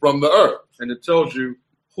redeemed from the earth. And it tells you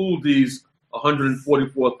who these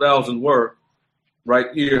 144,000 were right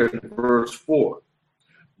here in verse 4.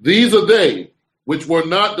 These are they which were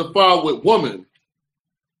not defiled with woman,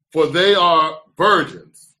 for they are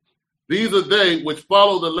virgins. These are they which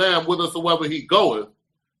follow the Lamb whithersoever he goeth.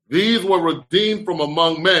 These were redeemed from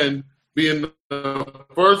among men, being the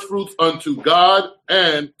first fruits unto God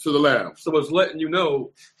and to the Lamb. So it's letting you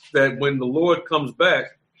know that when the Lord comes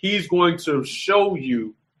back, he's going to show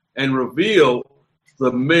you and reveal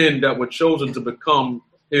the men that were chosen to become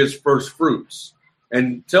his first fruits.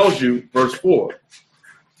 And tells you, verse 4,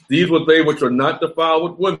 these were they which are not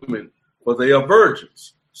defiled with women, for they are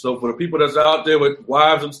virgins. So for the people that's out there with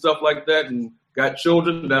wives and stuff like that and got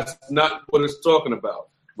children, that's not what it's talking about.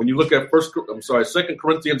 When you look at 2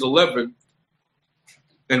 Corinthians 11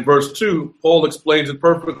 and verse 2, Paul explains it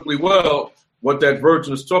perfectly well what that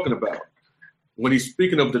virgin is talking about. When he's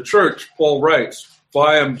speaking of the church, Paul writes, for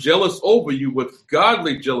I am jealous over you with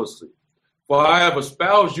godly jealousy. For I have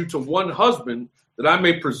espoused you to one husband, that I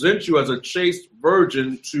may present you as a chaste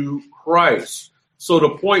virgin to Christ. So the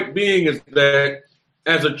point being is that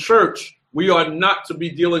as a church, we are not to be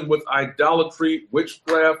dealing with idolatry,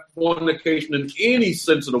 witchcraft, fornication in any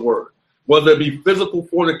sense of the word, whether it be physical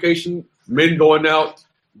fornication, men going out,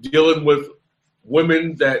 dealing with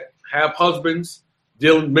women that have husbands,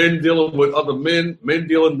 men dealing with other men, men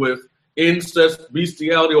dealing with incest,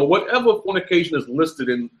 bestiality, or whatever fornication is listed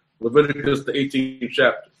in Leviticus, the 18th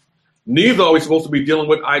chapter. Neither are we supposed to be dealing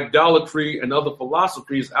with idolatry and other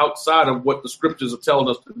philosophies outside of what the scriptures are telling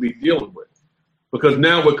us to be dealing with. Because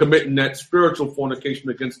now we're committing that spiritual fornication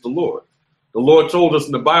against the Lord. The Lord told us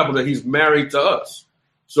in the Bible that he's married to us.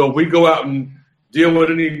 So if we go out and deal with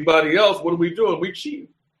anybody else, what are we doing? We cheat.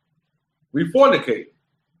 We fornicate.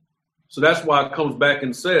 So that's why it comes back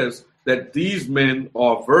and says that these men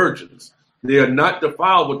are virgins. They are not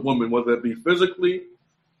defiled with women, whether it be physically,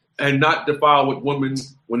 and not defiled with women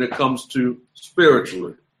when it comes to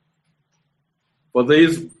spiritually.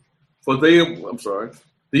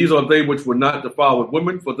 These are they which were not defiled with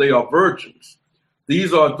women, for they are virgins.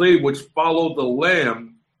 These are they which follow the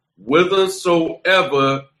Lamb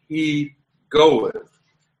whithersoever he goeth.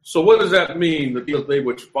 So what does that mean, that these are they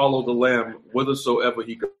which follow the Lamb whithersoever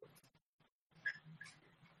he goeth?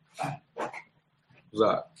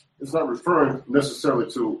 Zach. It's not referring necessarily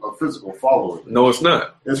to a physical follower. No, it's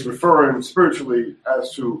not. It's referring spiritually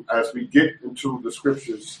as we get into the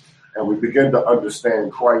scriptures and we begin to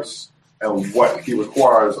understand Christ and what he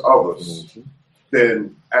requires of us. Mm-hmm.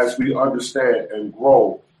 Then as we understand and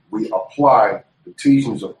grow, we apply the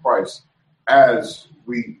teachings of Christ as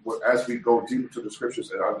we go deep into the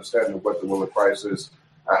scriptures and understanding what the will of Christ is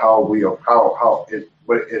and how it.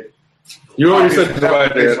 You already said the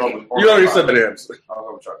right answer. You already said the answer. I don't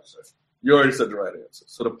know what I'm trying to say. You already said the right answer.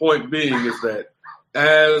 So the point being is that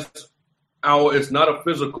it's not a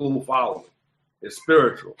physical following, it's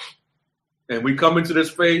spiritual. And we come into this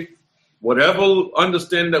faith, whatever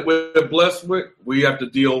understanding that we're blessed with, we have to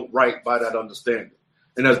deal right by that understanding.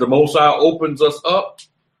 And as the Most High opens us up,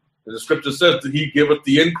 and the scripture says that he giveth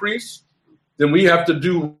the increase, then we have to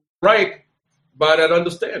do right by that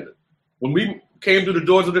understanding. When we came through the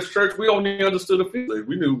doors of this church, we only understood a few.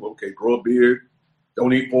 We knew, okay, grow a beard,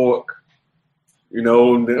 don't eat pork, and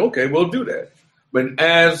then, okay, we'll do that. But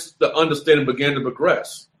as the understanding began to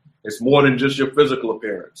progress, it's more than just your physical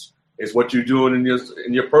appearance. It's what you're doing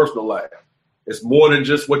in your personal life. It's more than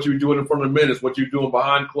just what you're doing in front of men. It's what you're doing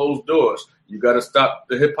behind closed doors. You got to stop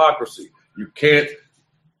the hypocrisy. You can't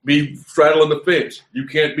be straddling the fence. You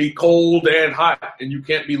can't be cold and hot, and you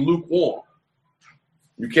can't be lukewarm.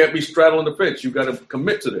 You can't be straddling the fence. You got to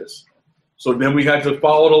commit to this. So then we had to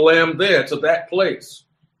follow the Lamb there to that place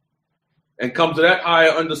and come to that higher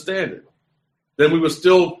understanding. Then we were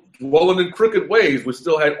still dwelling in crooked ways. We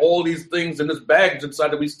still had all these things in this baggage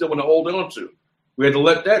inside that we still want to hold on to. We had to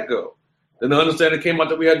let that go. Then the understanding came out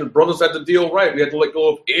that the brothers had to deal right. We had to let go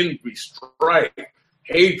of envy, strife,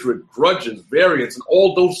 hatred, grudges, variance, and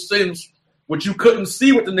all those sins which you couldn't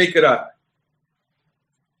see with the naked eye.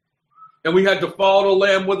 And we had to follow the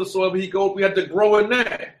Lamb whithersoever he goes. We had to grow in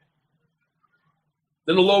that.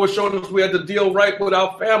 Then the Lord was showing us we had to deal right with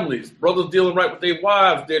our families, brothers dealing right with their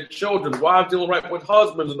wives, their children, wives dealing right with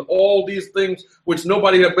husbands, and all these things which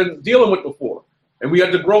nobody had been dealing with before. And we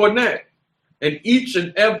had to grow in that. And each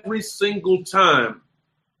and every single time,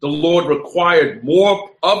 the Lord required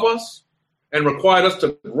more of us and required us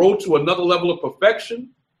to grow to another level of perfection.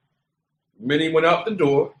 Many went out the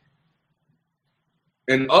door,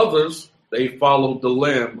 and others, they followed the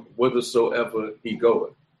Lamb whithersoever he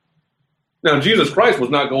goeth. Now, Jesus Christ was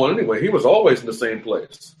not going anywhere. He was always in the same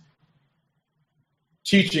place,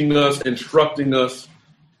 teaching us, instructing us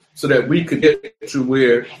so that we could get to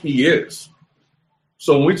where he is.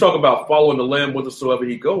 So when we talk about following the Lamb whithersoever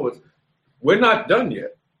he goeth, we're not done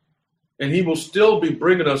yet. And he will still be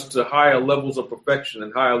bringing us to higher levels of perfection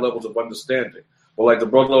and higher levels of understanding. But like the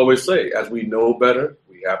brother always say, as we know better,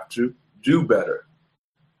 we have to do better.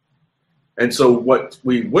 And so what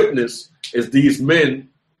we witness is these men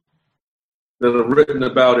that are written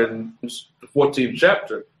about in the 14th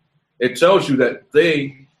chapter. It tells you that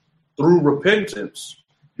they, through repentance,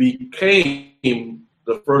 became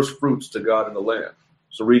the first fruits to God and the Lamb.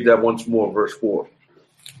 So read that once more, verse 4.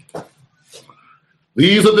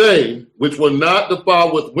 These are they which were not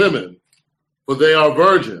defiled with women, for they are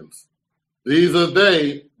virgins. These are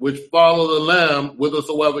they which follow the Lamb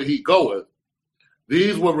whithersoever he goeth.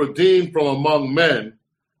 These were redeemed from among men,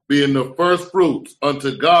 being the first fruits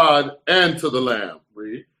unto God and to the Lamb.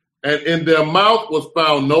 Read. And in their mouth was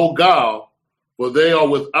found no guile, for they are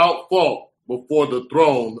without fault before the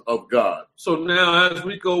throne of God. So now as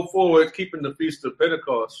we go forward, keeping the Feast of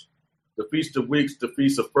Pentecost, the Feast of Weeks, the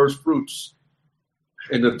Feast of First Fruits,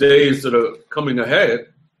 in the days that are coming ahead,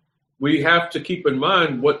 we have to keep in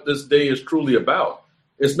mind what this day is truly about.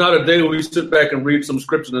 It's not a day where we sit back and read some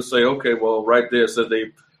scripture and say, okay, well, right there it says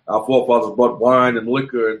our forefathers brought wine and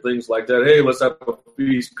liquor and things like that. Hey, let's have a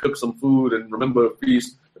feast, cook some food, and remember a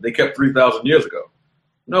feast that they kept 3,000 years ago.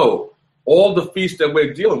 No, all the feasts that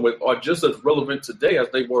we're dealing with are just as relevant today as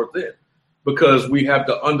they were then, because we have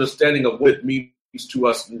the understanding of what it means to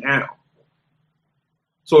us now.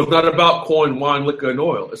 So it's not about corn, wine, liquor, and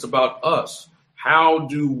oil. It's about us. How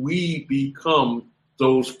do we become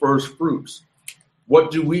those first fruits?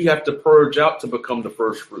 What do we have to purge out to become the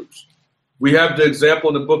first fruits? We have the example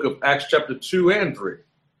in the book of Acts chapter 2 and 3,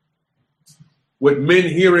 with men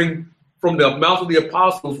hearing from the mouth of the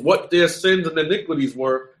apostles what their sins and iniquities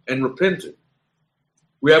were and repented.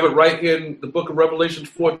 We have it right here in the book of Revelation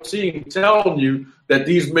 14 telling you that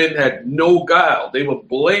these men had no guile. They were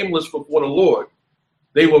blameless before the Lord.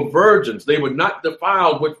 They were virgins. They were not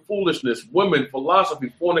defiled with foolishness, women,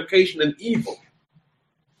 philosophy, fornication, and evil.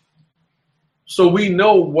 So we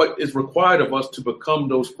know what is required of us to become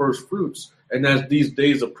those first fruits. And as these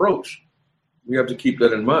days approach, we have to keep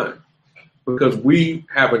that in mind, because we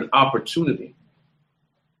have an opportunity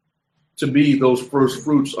to be those first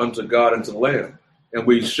fruits unto God and to the Lamb. And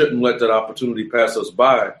we shouldn't let that opportunity pass us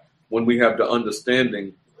by when we have the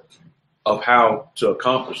understanding of how to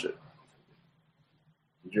accomplish it.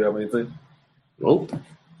 Did you have anything? Nope.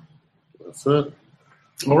 That's it.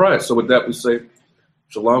 All right. So with that, we say,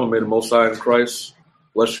 Shalom, and may the Most High in Christ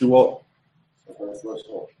bless you all. Bless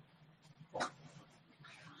all.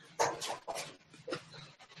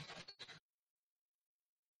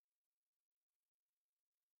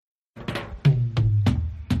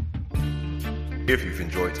 If you've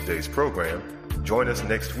enjoyed today's program, join us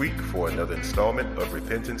next week for another installment of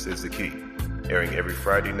Repentance is the Key, airing every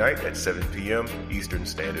Friday night at 7 p.m. Eastern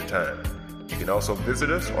Standard Time. You can also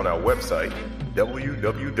visit us on our website,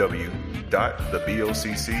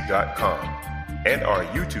 www.thebocc.com, and our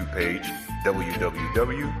YouTube page,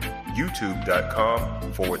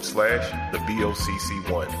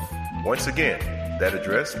 www.youtube.com/thebocc1. Once again, that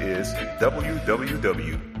address is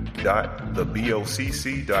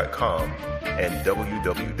www.thebocc.com and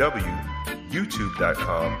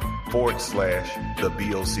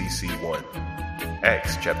www.youtube.com/thebocc1.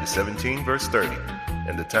 Acts chapter 17, verse 30.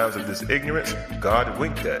 In the times of this ignorance, God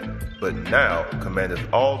winked at, but now commandeth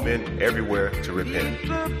all men everywhere to repent.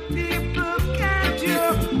 People, can't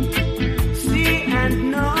you